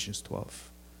Revelation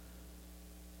 12.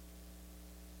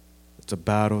 It's a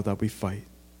battle that we fight,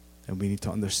 and we need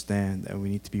to understand, and we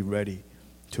need to be ready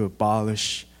to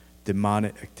abolish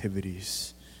demonic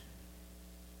activities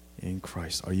in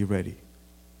Christ. Are you ready?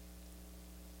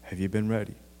 Have you been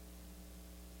ready?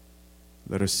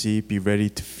 Let us see, be ready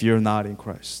to fear not in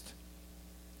Christ.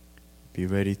 Be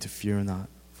ready to fear not.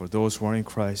 For those who are in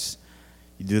Christ,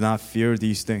 you do not fear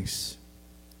these things.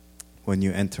 When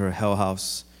you enter a hell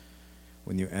house,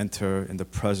 when you enter in the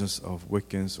presence of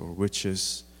Wiccans or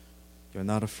witches, you're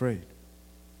not afraid.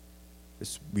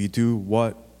 We do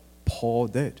what Paul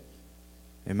did.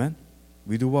 Amen?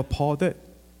 We do what Paul did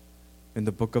in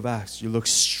the book of Acts. You look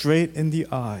straight in the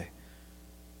eye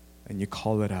and you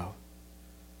call it out.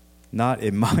 Not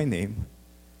in my name,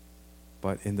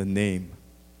 but in the name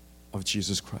of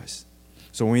Jesus Christ.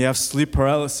 So when we have sleep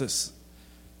paralysis,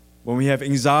 when we have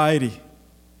anxiety,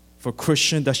 for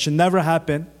Christian, that should never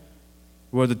happen,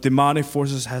 where the demonic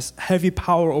forces has heavy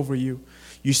power over you,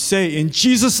 you say, in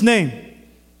Jesus' name.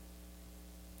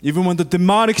 Even when the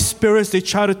demonic spirits, they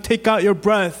try to take out your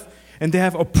breath and they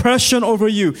have oppression over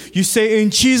you, you say, in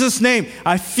Jesus' name,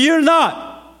 I fear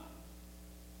not,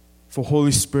 for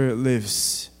Holy Spirit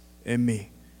lives in me.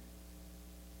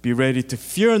 Be ready to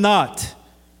fear not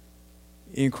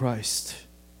in Christ.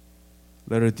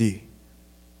 Letter D,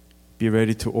 be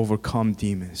ready to overcome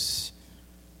demons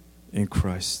in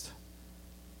Christ.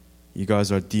 You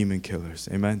guys are demon killers.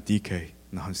 Amen? DK.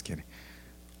 No, I'm just kidding.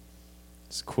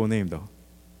 It's a cool name though.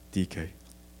 DK.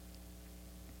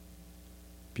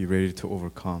 Be ready to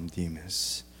overcome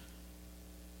demons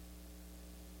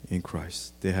in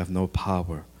Christ. They have no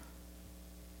power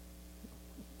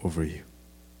over you.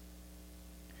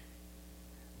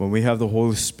 When we have the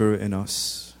Holy Spirit in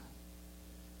us,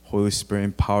 Holy Spirit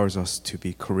empowers us to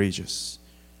be courageous,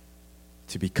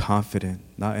 to be confident,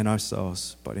 not in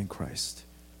ourselves, but in Christ,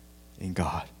 in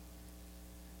God.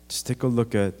 Just take a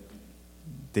look at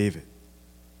David,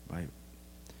 right?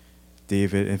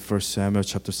 David in 1 Samuel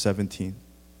chapter 17.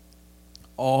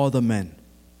 All the men,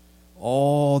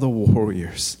 all the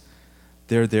warriors,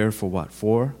 they're there for what?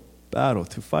 For battle,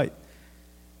 to fight.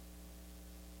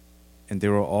 And they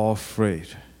were all afraid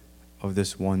of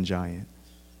this one giant.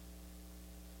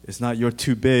 It's not you're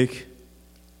too big,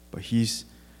 but he's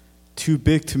too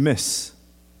big to miss.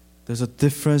 There's a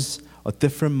difference, a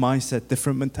different mindset,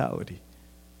 different mentality.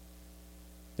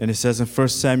 And it says in 1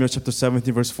 Samuel chapter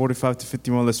 17, verse 45 to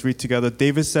 51, let's read together.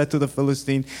 David said to the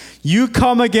Philistine, "You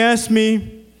come against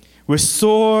me with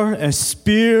sword and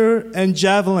spear and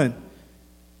javelin.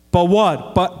 But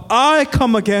what? But I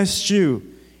come against you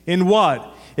in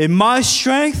what? In my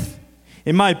strength,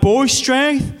 in my boy's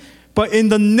strength, but in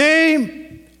the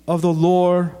name of the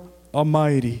Lord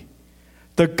Almighty,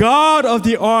 the God of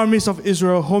the armies of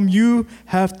Israel, whom you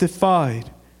have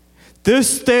defied.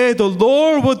 This day the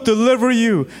Lord will deliver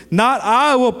you. Not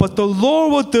I will, but the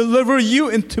Lord will deliver you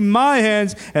into my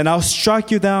hands, and I'll strike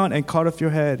you down and cut off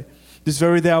your head. This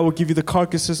very day I will give you the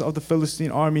carcasses of the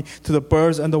Philistine army to the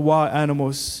birds and the wild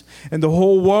animals. And the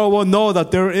whole world will know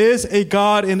that there is a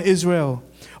God in Israel.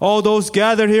 All those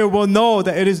gathered here will know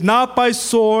that it is not by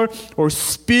sword or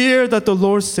spear that the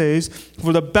Lord saves,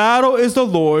 for the battle is the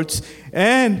Lord's,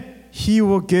 and he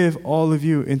will give all of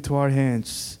you into our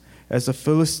hands." As the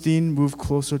Philistine moved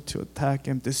closer to attack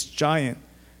him, this giant,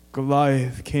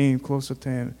 Goliath, came closer to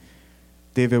him.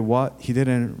 David, what? He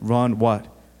didn't run what?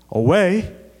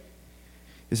 Away.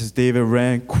 It says David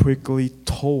ran quickly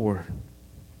toward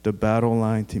the battle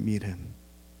line to meet him.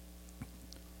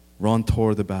 Run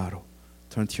toward the battle.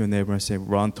 Turn to your neighbor and say,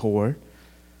 run toward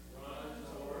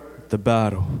the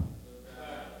battle.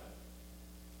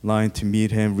 Line to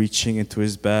meet him, reaching into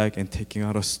his bag and taking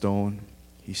out a stone.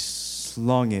 He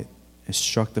slung it and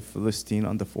struck the Philistine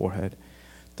on the forehead.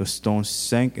 The stone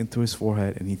sank into his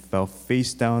forehead and he fell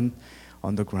face down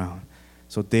on the ground.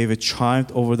 So David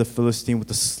triumphed over the Philistine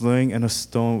with a sling and a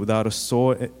stone. Without a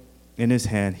sword in his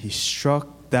hand, he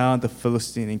struck down the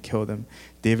Philistine and killed him.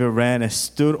 David ran and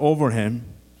stood over him.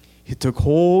 He took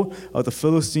hold of the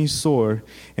Philistine's sword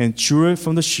and drew it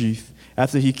from the sheath.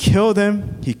 After he killed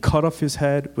him, he cut off his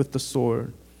head with the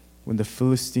sword. When the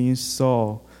Philistines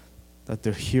saw that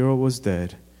their hero was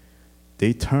dead,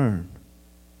 they turned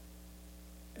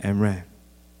and ran.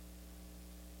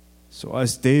 So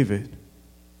as David,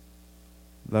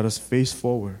 let us face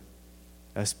forward,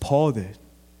 as Paul did,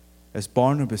 as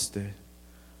Barnabas did.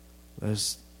 Let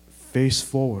us face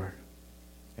forward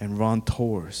and run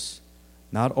towards,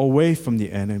 not away from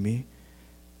the enemy,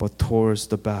 but towards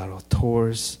the battle,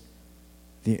 towards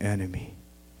the enemy.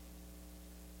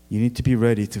 You need to be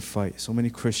ready to fight. So many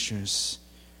Christians,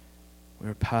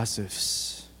 we're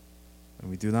passives, and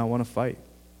we do not want to fight.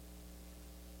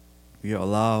 We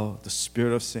allow the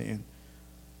spirit of Satan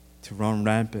to run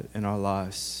rampant in our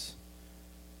lives,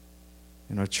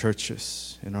 in our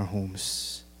churches, in our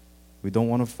homes. We don't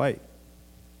want to fight.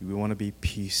 We want to be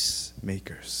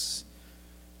peacemakers.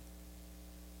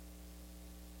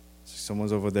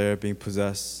 Someone's over there being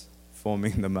possessed,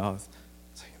 foaming in the mouth.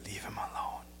 It's like, leave him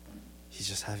alone. He's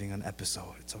just having an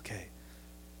episode. It's okay.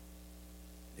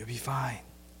 You'll be fine.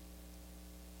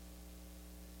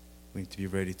 We need to be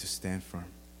ready to stand firm.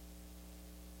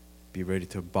 Be ready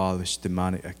to abolish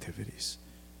demonic activities.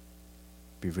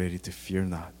 Be ready to fear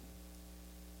not.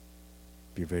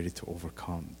 Be ready to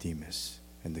overcome demons.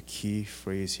 And the key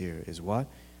phrase here is what?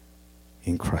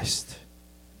 In Christ.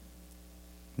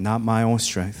 Not my own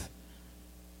strength.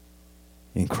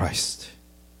 In Christ.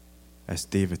 As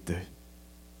David did.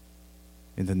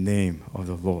 In the name of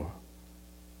the Lord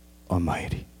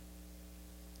Almighty.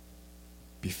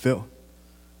 Be filled.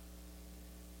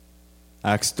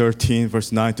 Acts 13,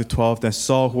 verse 9 to 12. Then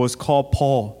Saul, who was called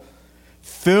Paul,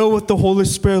 filled with the Holy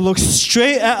Spirit, looked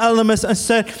straight at Elymas and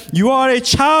said, "You are a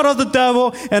child of the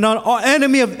devil and an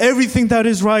enemy of everything that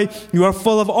is right. You are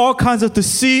full of all kinds of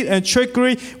deceit and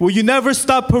trickery. Will you never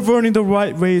stop perverting the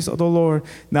right ways of the Lord?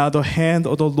 Now the hand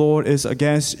of the Lord is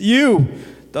against you."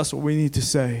 That's what we need to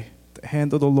say. The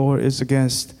hand of the Lord is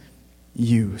against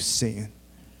you, Satan.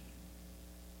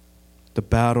 The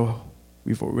battle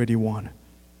we've already won.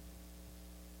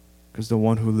 Because the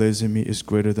one who lives in me is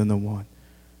greater than the one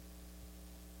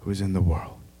who is in the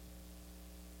world.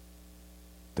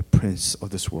 The prince of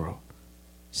this world,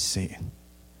 Satan.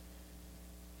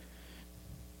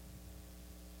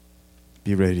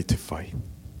 Be ready to fight.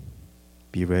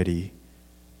 Be ready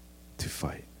to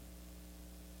fight.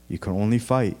 You can only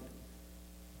fight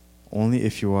only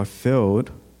if you are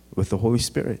filled with the Holy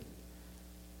Spirit.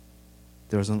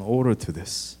 There's an order to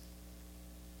this.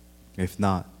 If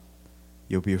not,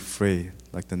 you'll be afraid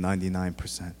like the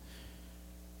 99%.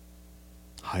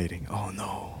 Hiding. Oh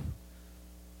no.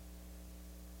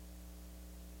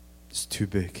 It's too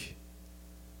big.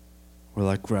 We're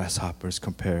like grasshoppers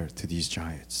compared to these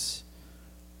giants.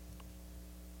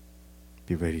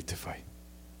 Be ready to fight.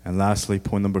 And lastly,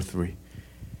 point number 3.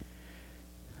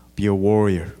 Be a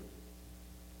warrior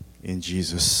in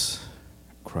Jesus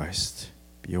Christ.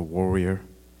 Be a warrior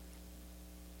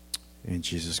in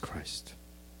Jesus Christ.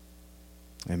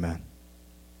 Amen.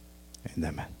 and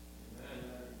amen.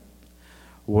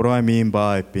 What do I mean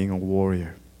by being a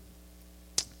warrior?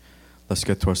 Let's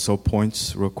get to our sub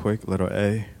points real quick. Letter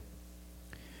A.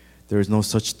 There is no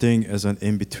such thing as an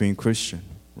in-between Christian,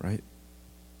 right?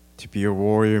 To be a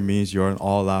warrior means you're an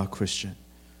all-out Christian.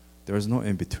 There is no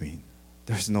in-between.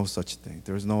 There's no such thing.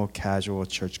 There is no casual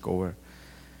churchgoer.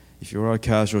 If you are a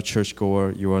casual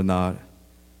churchgoer, you are not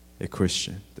a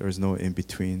Christian. There is no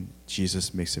in-between.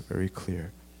 Jesus makes it very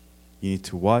clear. You need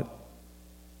to what?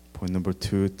 Point number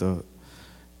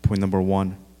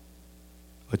one,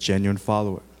 a genuine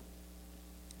follower,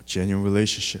 a genuine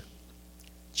relationship,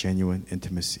 genuine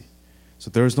intimacy. So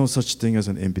there is no such thing as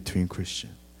an in-between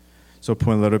Christian. So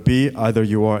point letter B, either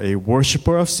you are a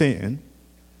worshiper of Satan,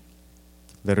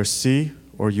 letter C,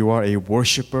 or you are a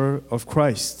worshiper of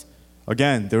Christ.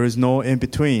 Again, there is no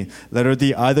in-between. Letter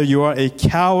D, either you are a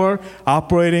coward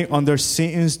operating under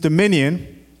Satan's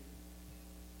dominion,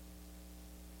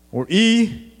 or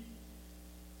E,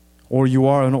 or you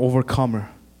are an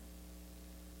overcomer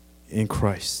in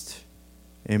Christ.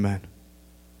 Amen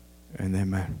and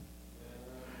amen.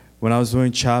 When I was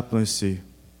doing chaplaincy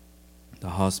at the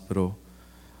hospital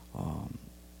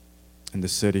in the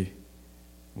city,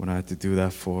 when I had to do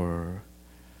that for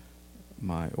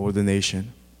my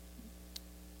ordination,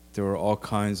 there were all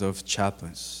kinds of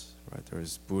chaplains, right? There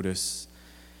was Buddhists,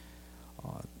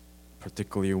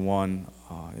 particularly one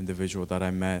individual that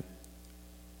I met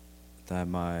that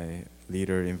my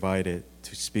leader invited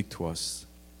to speak to us.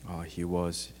 He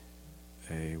was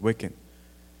a Wiccan,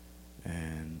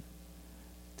 and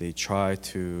they try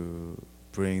to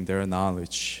bring their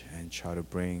knowledge and try to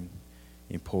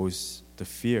impose the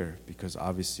fear, because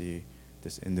obviously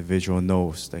this individual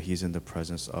knows that he's in the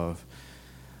presence of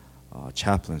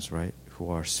chaplains, right, who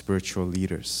are spiritual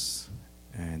leaders,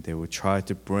 and they would try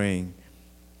to bring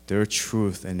their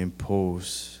truth and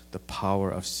impose the power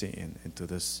of Satan into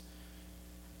this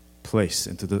place,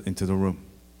 into the room.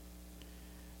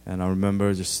 And I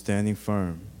remember just standing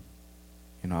firm.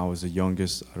 I was the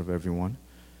youngest out of everyone,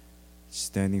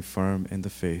 standing firm in the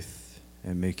faith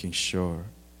and making sure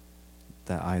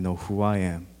that I know who I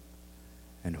am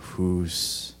and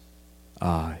whose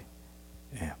I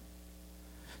am.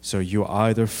 So you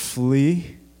either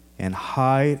flee and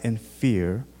hide in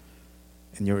fear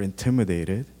and you're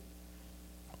intimidated,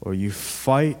 or you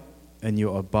fight and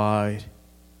you abide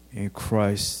in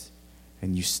Christ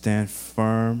and you stand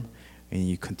firm and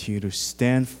you continue to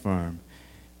stand firm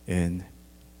in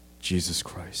Jesus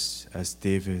Christ, as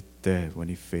David did when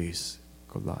he faced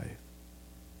Goliath.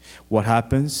 What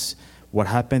happens? What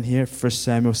happened here? 1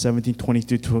 Samuel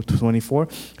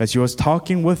 17:22-24. As he was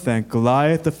talking with them,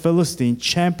 Goliath the Philistine,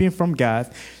 champion from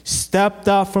Gath, stepped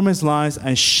out from his lines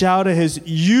and shouted his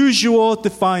usual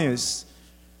defiance.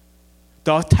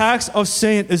 The attacks of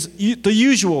Satan is the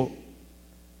usual.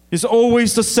 It's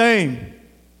always the same.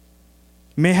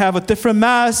 May have a different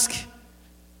mask,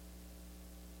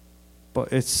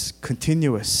 but it's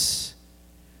continuous.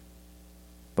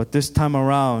 But this time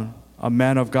around, a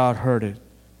man of God heard it.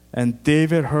 And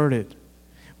David heard it.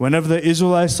 Whenever the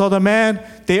Israelites saw the man,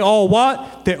 they all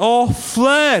what? They all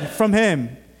fled from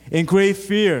him in great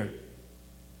fear.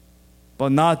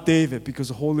 But not David, because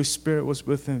the Holy Spirit was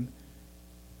with him.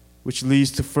 Which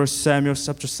leads to 1 Samuel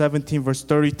chapter 17, verse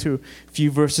 32. A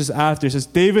few verses after, it says,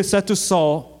 David said to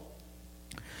Saul,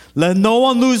 let no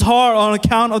one lose heart on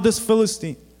account of this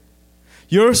Philistine.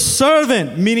 Your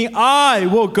servant, meaning I,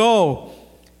 will go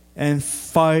and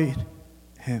fight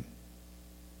him.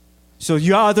 So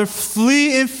you either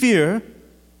flee in fear,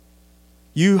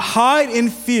 you hide in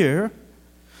fear,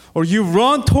 or you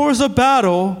run towards a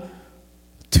battle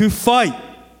to fight.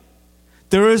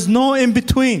 There is no in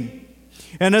between.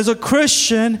 And as a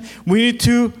Christian, we need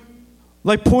to,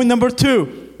 like point number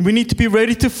 2, we need to be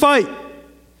ready to fight.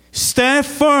 Stand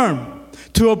firm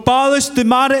to abolish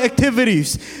demonic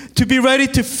activities, to be ready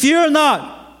to fear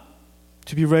not,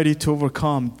 to be ready to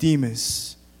overcome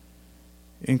demons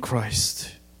in Christ.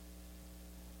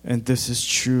 And this is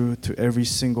true to every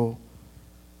single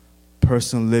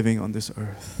person living on this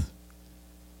earth.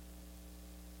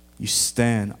 You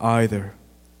stand either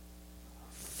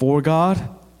for God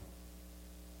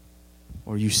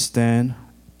or you stand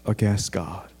against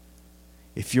God.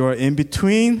 If you are in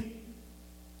between,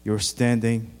 you're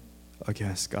standing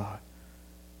against God.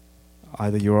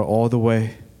 Either you are all the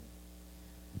way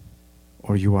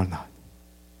or you are not.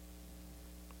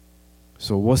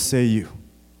 So what say you,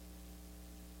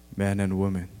 men and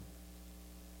women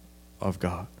of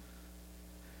God?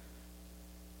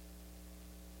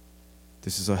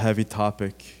 This is a heavy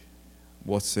topic.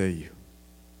 What say you?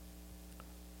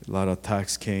 A lot of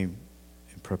attacks came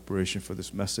in preparation for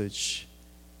this message.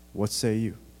 What say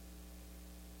you?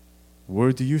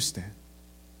 Where do you stand?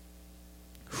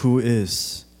 Who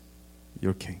is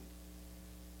your king?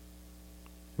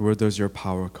 Where does your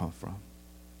power come from?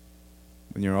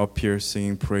 When you're up here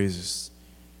singing praises,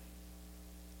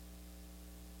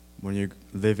 when you're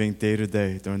living day to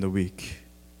day during the week,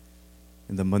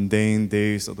 in the mundane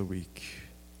days of the week,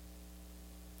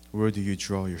 where do you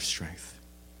draw your strength?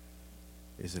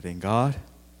 Is it in God,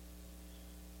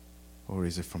 or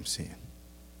is it from sin?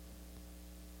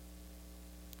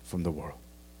 From the world?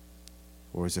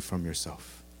 Or is it from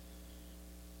yourself?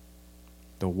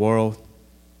 The world,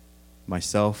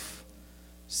 myself,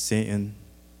 Satan,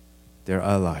 they're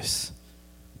allies.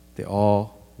 They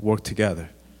all work together.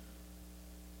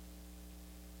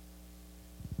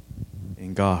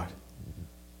 In God,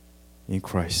 in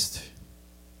Christ,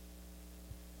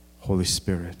 Holy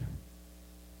Spirit,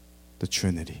 the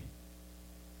Trinity.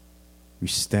 We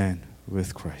stand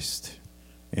with Christ.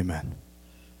 Amen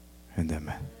and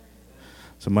amen.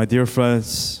 So my dear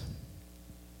friends,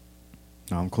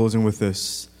 now I'm closing with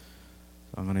this.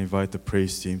 I'm going to invite the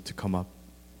praise team to come up.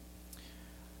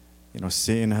 You know,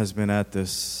 Satan has been at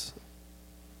this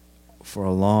for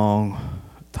a long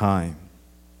time,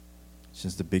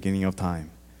 since the beginning of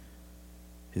time.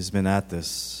 He's been at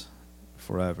this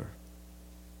forever.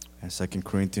 And 2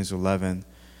 Corinthians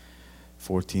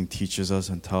 11:14 teaches us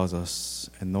and tells us,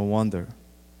 and no wonder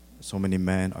so many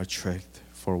men are tricked.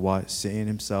 For what? Satan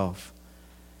himself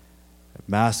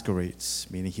masquerades,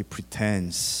 meaning he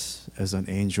pretends as an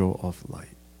angel of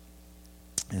light.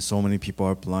 And so many people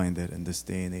are blinded in this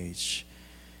day and age.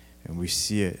 And we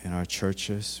see it in our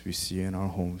churches, we see it in our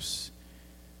homes,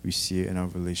 we see it in our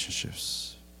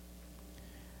relationships.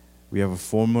 We have a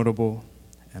formidable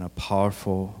and a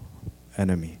powerful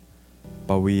enemy,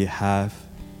 but we have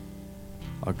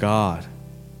a God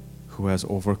who has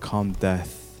overcome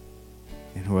death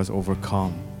and who has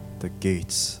overcome the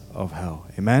gates of hell.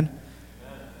 Amen?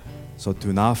 So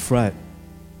do not fret.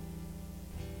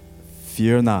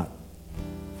 Fear not.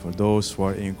 For those who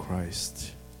are in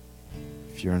Christ,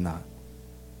 fear not.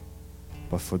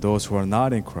 But for those who are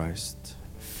not in Christ,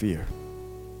 fear.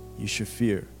 You should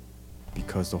fear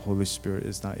because the Holy Spirit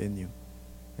is not in you.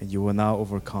 And you will not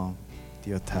overcome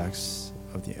the attacks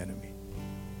of the enemy.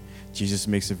 Jesus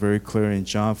makes it very clear in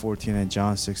John 14 and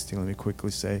John 16. Let me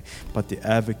quickly say, but the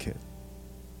advocate,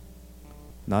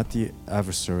 not the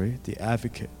adversary, the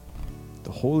advocate,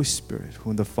 the Holy Spirit,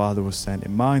 whom the Father will send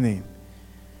in my name,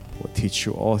 will teach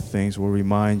you all things, will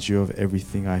remind you of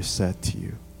everything I said to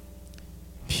you.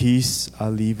 Peace I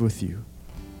leave with you.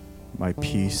 My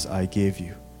peace I give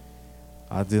you.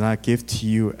 I do not give to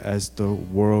you as the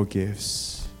world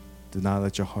gives. Do not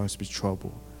let your hearts be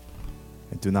troubled.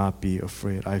 And do not be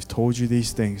afraid. I've told you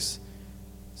these things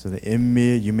so that in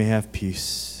me you may have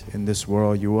peace. In this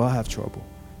world you will have trouble.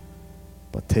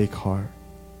 But take heart.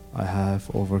 I have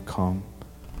overcome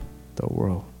the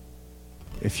world.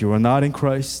 If you are not in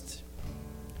Christ,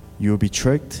 you will be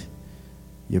tricked,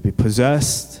 you'll be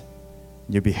possessed,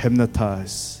 you'll be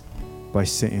hypnotized by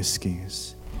Satan's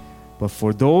schemes. But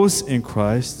for those in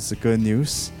Christ, it's the good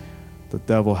news, the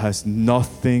devil has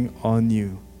nothing on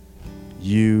you.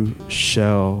 You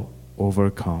shall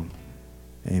overcome.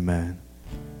 Amen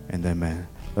and amen.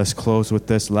 Let's close with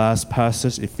this last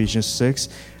passage, Ephesians 6.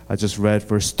 I just read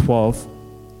verse 12.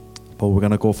 But we're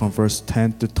going to go from verse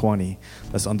 10 to 20.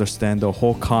 Let's understand the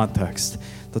whole context.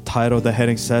 The title, the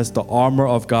heading says, the armor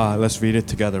of God. Let's read it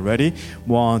together. Ready?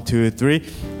 1, 2, 3.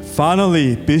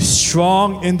 Finally, be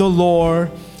strong in the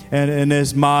Lord and in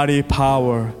His mighty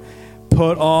power.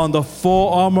 Put on the full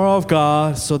armor of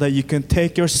God so that you can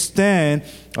take your stand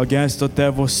against the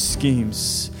devil's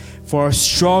schemes. For our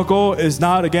struggle is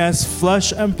not against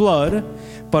flesh and blood,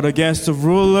 but against the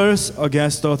rulers,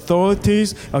 against the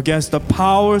authorities, against the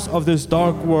powers of this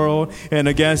dark world, and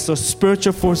against the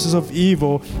spiritual forces of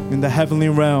evil in the heavenly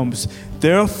realms.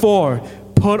 Therefore,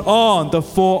 put on the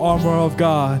full armor of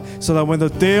God, so that when the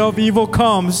day of evil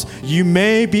comes, you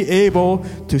may be able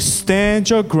to stand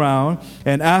your ground.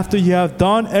 And after you have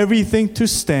done everything to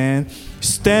stand,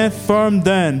 stand firm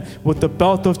then, with the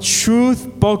belt of truth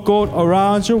buckled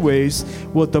around your waist,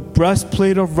 with the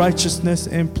breastplate of righteousness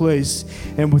in place,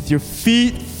 and with your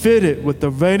feet fitted with the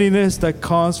readiness that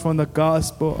comes from the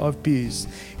gospel of peace.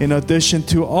 In addition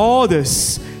to all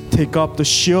this, take up the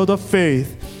shield of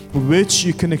faith, with which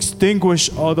you can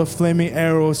extinguish all the flaming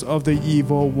arrows of the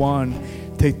evil one.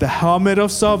 Take the helmet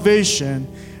of salvation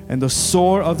and the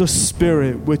sword of the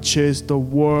Spirit, which is the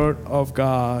word of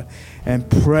God, and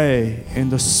pray in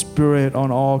the Spirit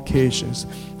on all occasions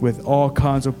with all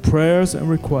kinds of prayers and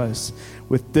requests.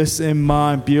 With this in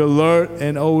mind, be alert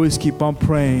and always keep on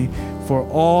praying for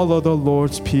all of the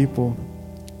Lord's people.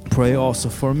 Pray also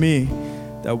for me,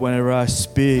 that whenever I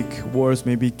speak, words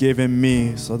may be given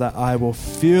me, so that I will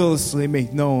fearlessly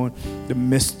make known the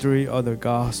mystery of the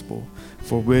gospel,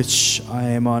 for which I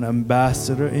am an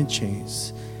ambassador in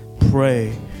chains.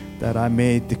 Pray that I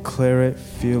may declare it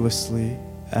fearlessly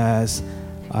as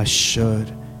I should.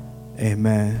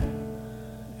 Amen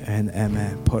and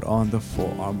amen. Put on the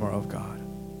full armor of God.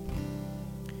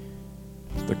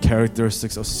 The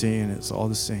characteristics of sin is all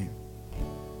the same.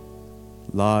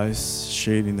 Lies,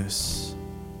 shadiness,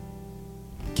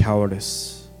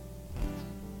 cowardice,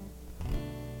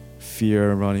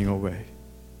 fear, running away,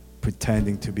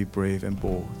 pretending to be brave and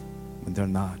bold when they're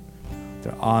not.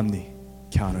 They're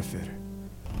counterfeiter.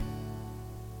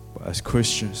 But as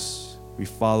Christians, we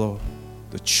follow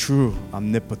the true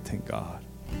omnipotent God,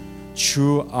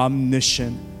 true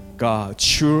omniscient God,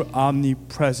 true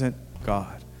omnipresent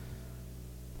God.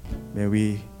 May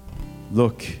we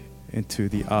look into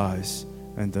the eyes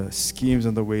and the schemes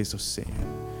and the ways of Satan,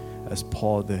 as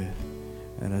Paul did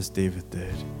and as David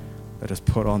did. Let us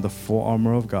put on the full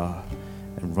armor of God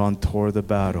and run toward the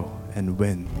battle and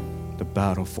win the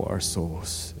battle for our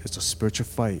souls. It's a spiritual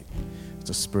fight. It's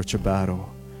a spiritual battle.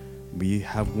 We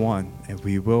have won and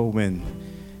we will win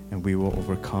and we will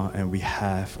overcome, and we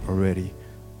have already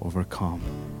overcome.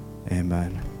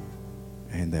 Amen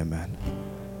and amen.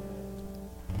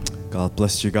 God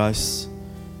bless you guys.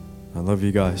 I love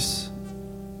you guys.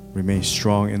 Remain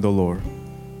strong in the Lord.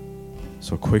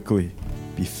 So quickly,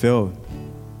 be filled.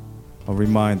 A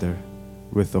reminder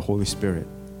with the Holy Spirit.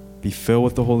 Be filled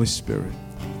with the Holy Spirit.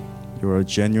 You are a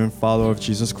genuine follower of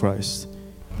Jesus Christ.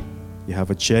 You have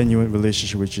a genuine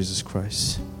relationship with Jesus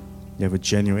Christ. You have a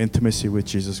genuine intimacy with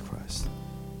Jesus Christ.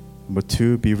 Number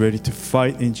 2, be ready to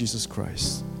fight in Jesus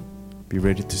Christ. Be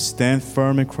ready to stand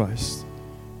firm in Christ.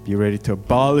 Be ready to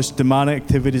abolish demonic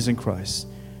activities in Christ.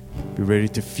 Be ready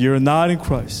to fear not in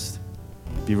Christ.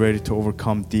 Be ready to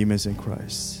overcome demons in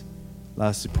Christ.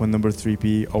 Lastly, point number 3,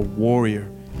 be a warrior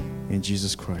in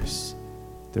Jesus Christ.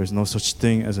 There's no such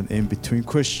thing as an in-between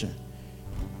Christian.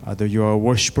 Either you are a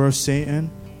worshiper of Satan,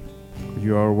 or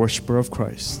you are a worshiper of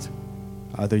Christ.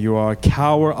 Either you are a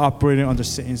coward operating under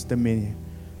Satan's dominion,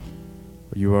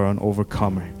 or you are an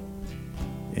overcomer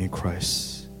in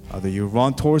Christ. Either you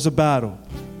run towards a battle,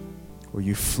 or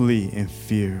you flee in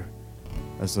fear,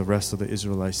 as the rest of the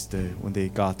Israelites did when they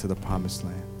got to the promised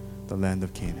land, the land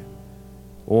of Canaan.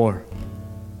 Or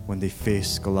when they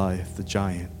faced Goliath, the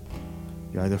giant,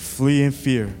 you either flee in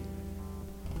fear,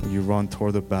 or you run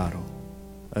toward the battle,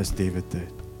 as David did.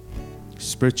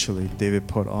 Spiritually, David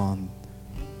put on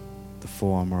the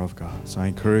full armor of God. So I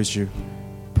encourage you,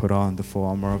 put on the full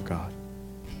armor of God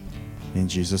in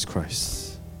Jesus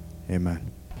Christ.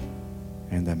 Amen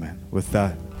and amen. With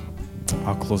that,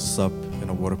 I'll close this up in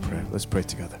a word of prayer. Let's pray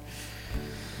together.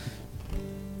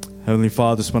 Heavenly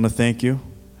Father, I just want to thank you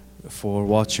for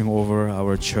watching over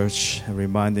our church and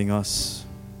reminding us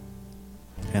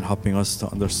and helping us to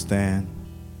understand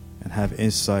and have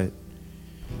insight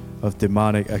of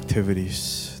demonic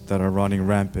activities that are running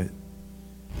rampant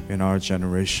in our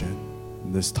generation,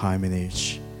 in this time and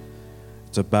age.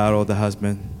 It's a battle that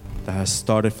has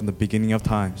started from the beginning of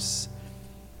times,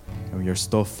 and we are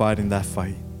still fighting that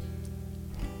fight.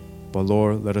 But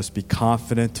Lord, let us be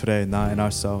confident today, not in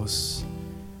ourselves,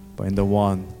 but in the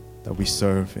one that we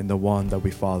serve, in the one that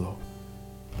we follow,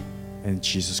 in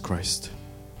Jesus Christ.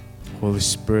 Holy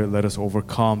Spirit, let us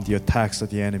overcome the attacks of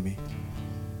the enemy,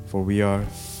 for we are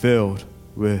filled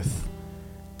with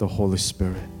the Holy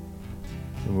Spirit.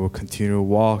 And we will continue to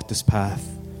walk this path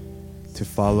to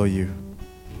follow you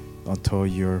until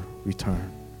your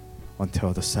return,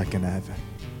 until the second advent.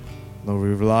 Lord,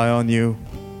 we rely on you.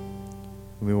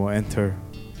 We will enter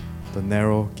the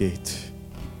narrow gate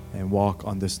and walk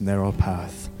on this narrow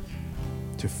path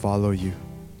to follow you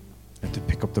and to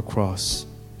pick up the cross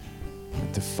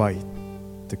and to fight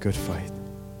the good fight.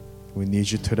 We need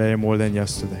you today more than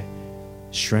yesterday.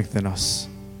 Strengthen us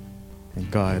and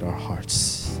guide our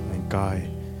hearts and guide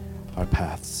our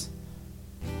paths.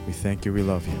 We thank you, we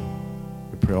love you.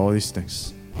 We pray all these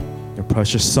things. Your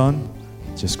precious Son,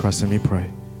 Jesus Christ, and we pray.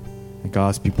 And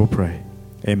God's people pray.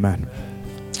 Amen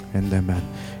and amen.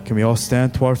 Can we all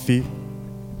stand to our feet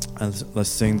and let's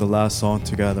sing the last song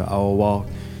together. I will walk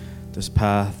this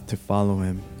path to follow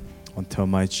him until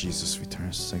my Jesus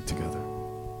returns. Sing together.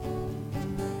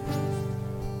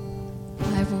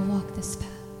 I will walk this path.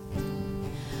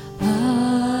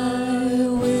 I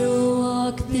will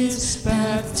walk this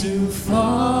path to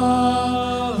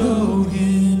follow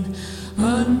him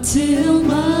until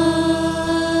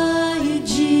my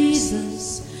Jesus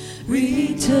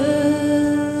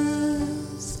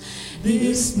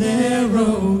this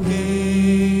narrow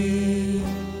gate,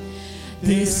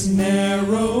 this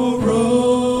narrow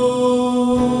road.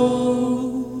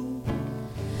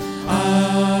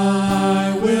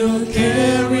 I will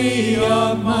carry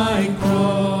up my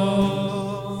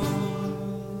cross.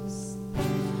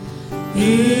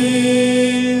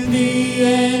 In the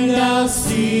end I'll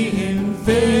see him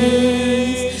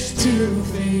face to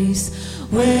face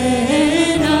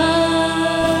when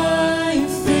I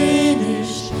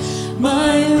finish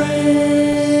my race.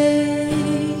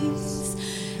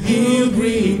 He'll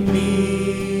greet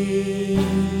me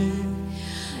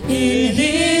in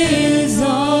his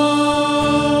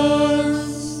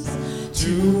arms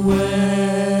to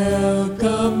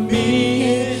welcome me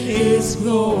in his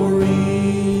glory.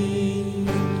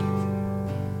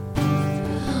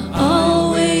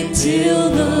 I'll wait till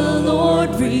the Lord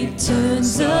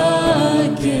returns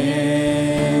again.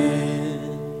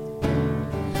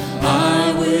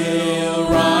 I will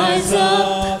rise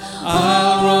up,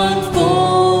 I'll run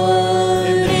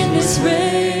forward in this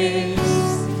race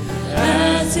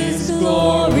as his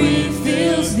glory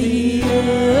fills the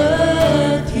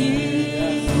earth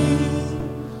here.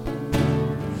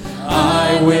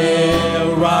 I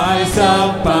will rise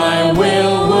up, I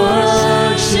will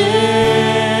worship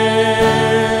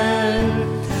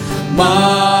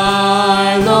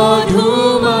my Lord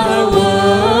whom I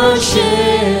worship.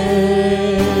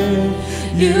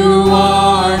 You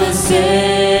are the Savior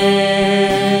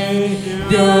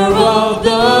of the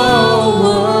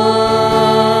world.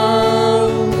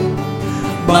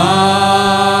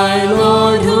 My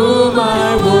Lord whom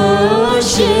I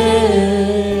worship.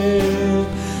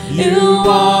 You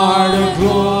are the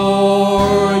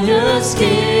glorious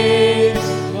King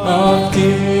of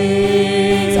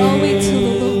kings.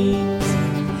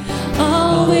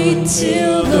 I'll wait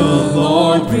till the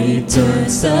Lord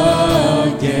returns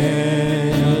again.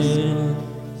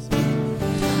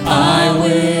 I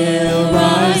will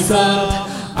rise up,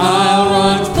 I'll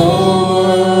run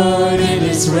forward in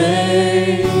his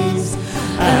race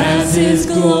as his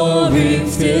glory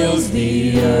fills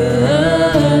the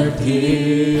earth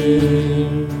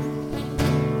here.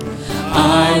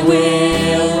 I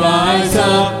will rise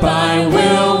up, I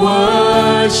will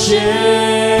worship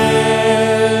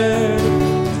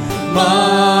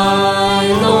my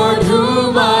Lord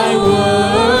whom I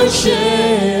worship.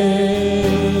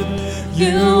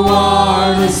 You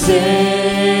are the Savior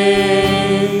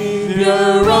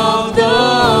of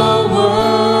the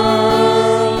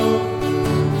world.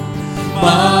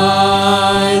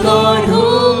 My Lord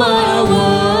whom I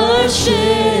worship.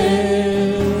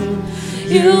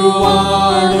 You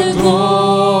are the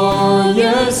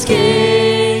glorious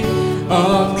King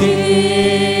of kings.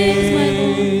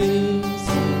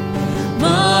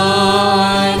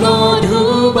 My Lord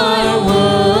whom I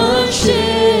worship.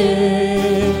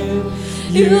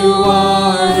 You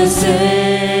are the Savior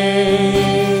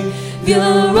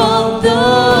of the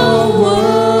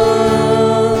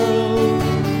world.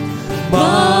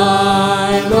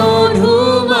 My Lord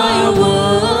whom I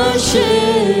worship.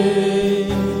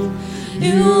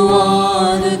 You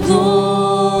are the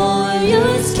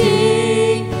glorious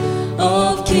King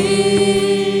of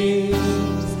kings.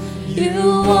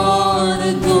 You are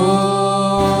the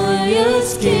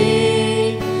glorious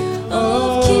King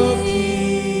of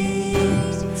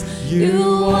kings.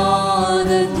 You are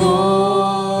the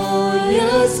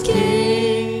glorious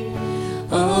King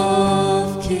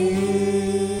of kings.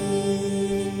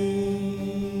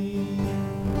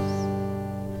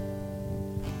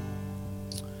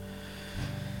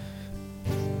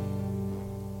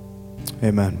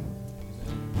 Amen.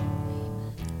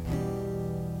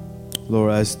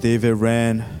 Lord, as David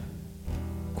ran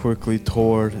quickly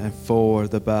toward and for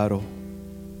the battle,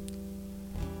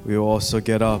 we will also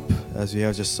get up as we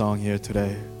have just sung here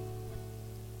today.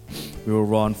 We will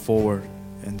run forward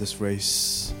in this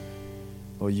race.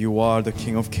 Lord, you are the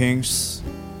King of Kings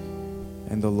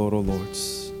and the Lord of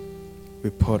Lords.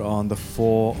 We put on the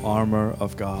full armor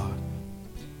of God.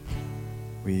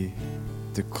 We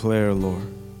declare, Lord,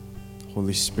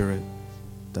 Holy Spirit,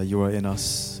 that you are in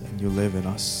us and you live in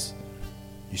us.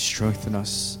 You strengthen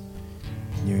us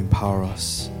and you empower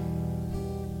us.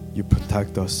 You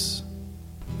protect us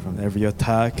from every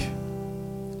attack,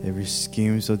 every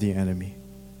schemes of the enemy.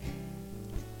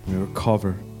 We are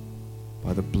covered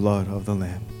by the blood of the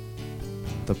Lamb,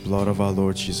 the blood of our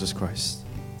Lord Jesus Christ.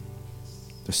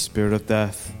 The spirit of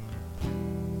death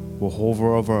will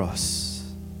hover over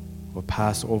us, will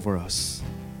pass over us.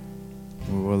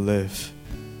 We will live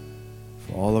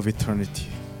for all of eternity.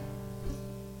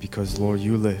 Because, Lord,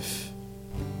 you live,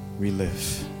 we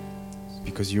live.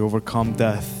 Because you overcome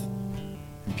death,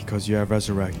 and because you have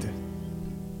resurrected,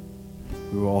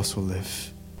 we will also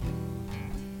live.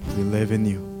 We live in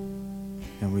you,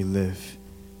 and we live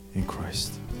in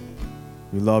Christ.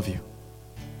 We love you.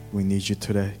 We need you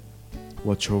today.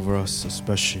 Watch over us,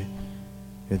 especially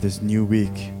in this new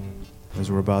week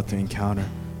as we're about to encounter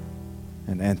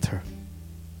and enter.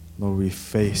 Lord, we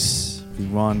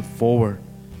run forward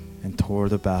and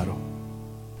toward the battle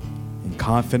in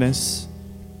confidence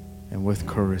and with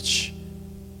courage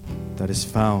that is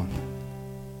found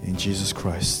in Jesus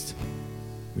Christ.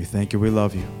 We thank you, we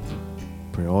love you.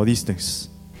 Pray all these things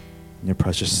in your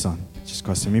precious Son. Just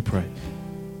Christ and me pray.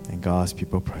 And God's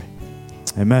people pray.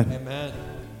 Amen. Amen.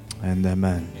 And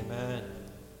amen. Amen.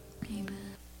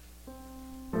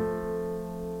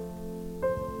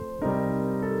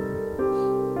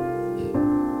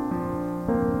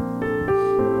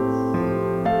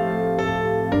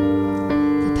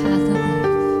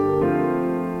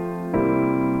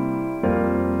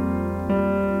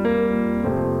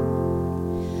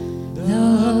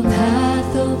 The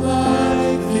path of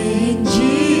life in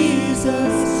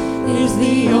Jesus is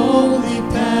the only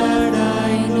path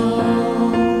I know.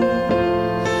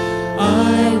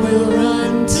 I will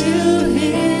run to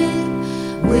Him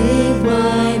with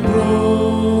my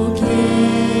broken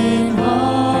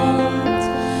heart.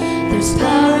 There's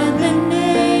power in the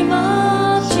name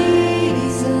of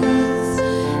Jesus.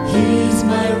 He's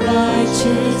my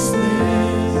righteousness.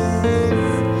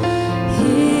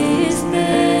 His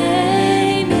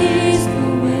name is the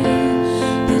way,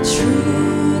 the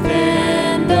truth,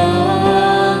 and the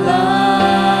life.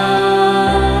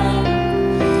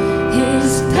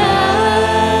 His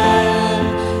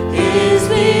path is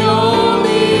the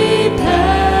only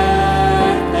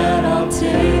path that I'll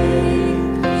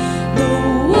take. The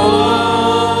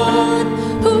one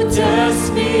who tests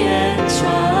me and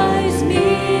tries me.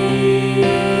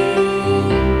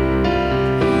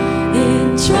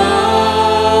 In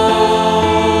trials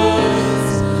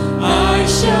I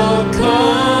shall come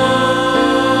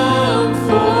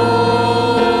forth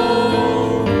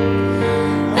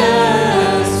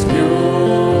as pure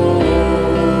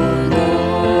gold.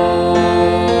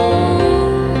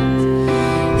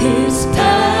 His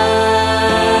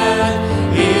path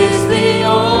is the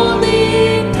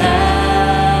only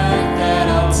path that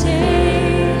I'll take.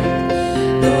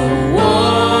 The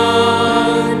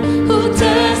one who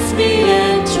tests me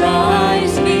and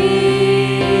tries me.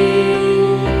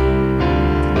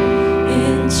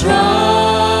 In trials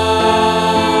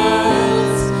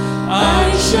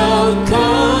I shall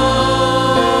come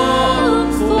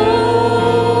forth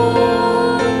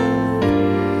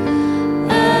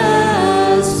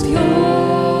as pure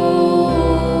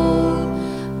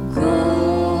gold.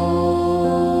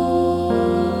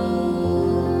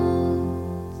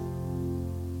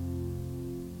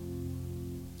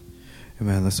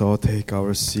 Amen. Let's all take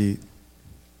our seat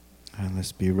and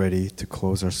let's be ready to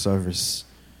close our service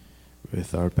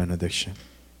with our benediction.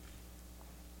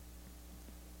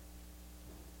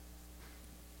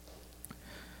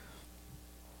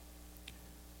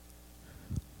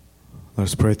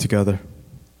 Let's pray together.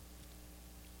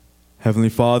 Heavenly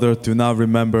Father, do not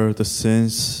remember the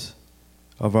sins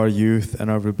of our youth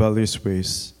and our rebellious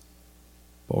ways,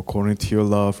 but according to your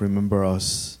love, remember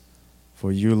us.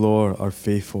 For you, Lord, are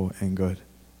faithful and good.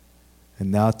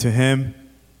 And now to Him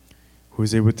who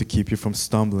is able to keep you from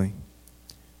stumbling,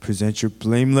 present you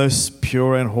blameless,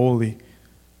 pure, and holy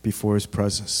before His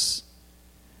presence.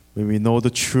 May we know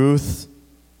the truth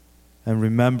and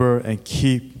remember and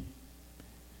keep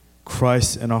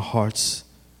Christ in our hearts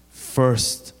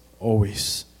first,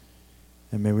 always.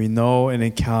 And may we know and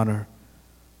encounter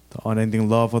the unending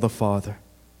love of the Father.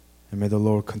 And may the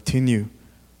Lord continue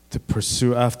to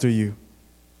pursue after you,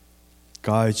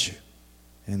 guide you,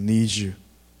 and lead you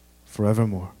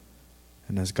forevermore.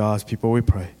 And as God's people we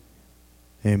pray,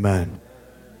 amen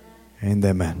and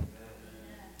amen.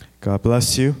 God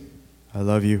bless you. I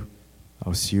love you.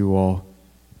 I'll see you all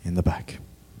in the back.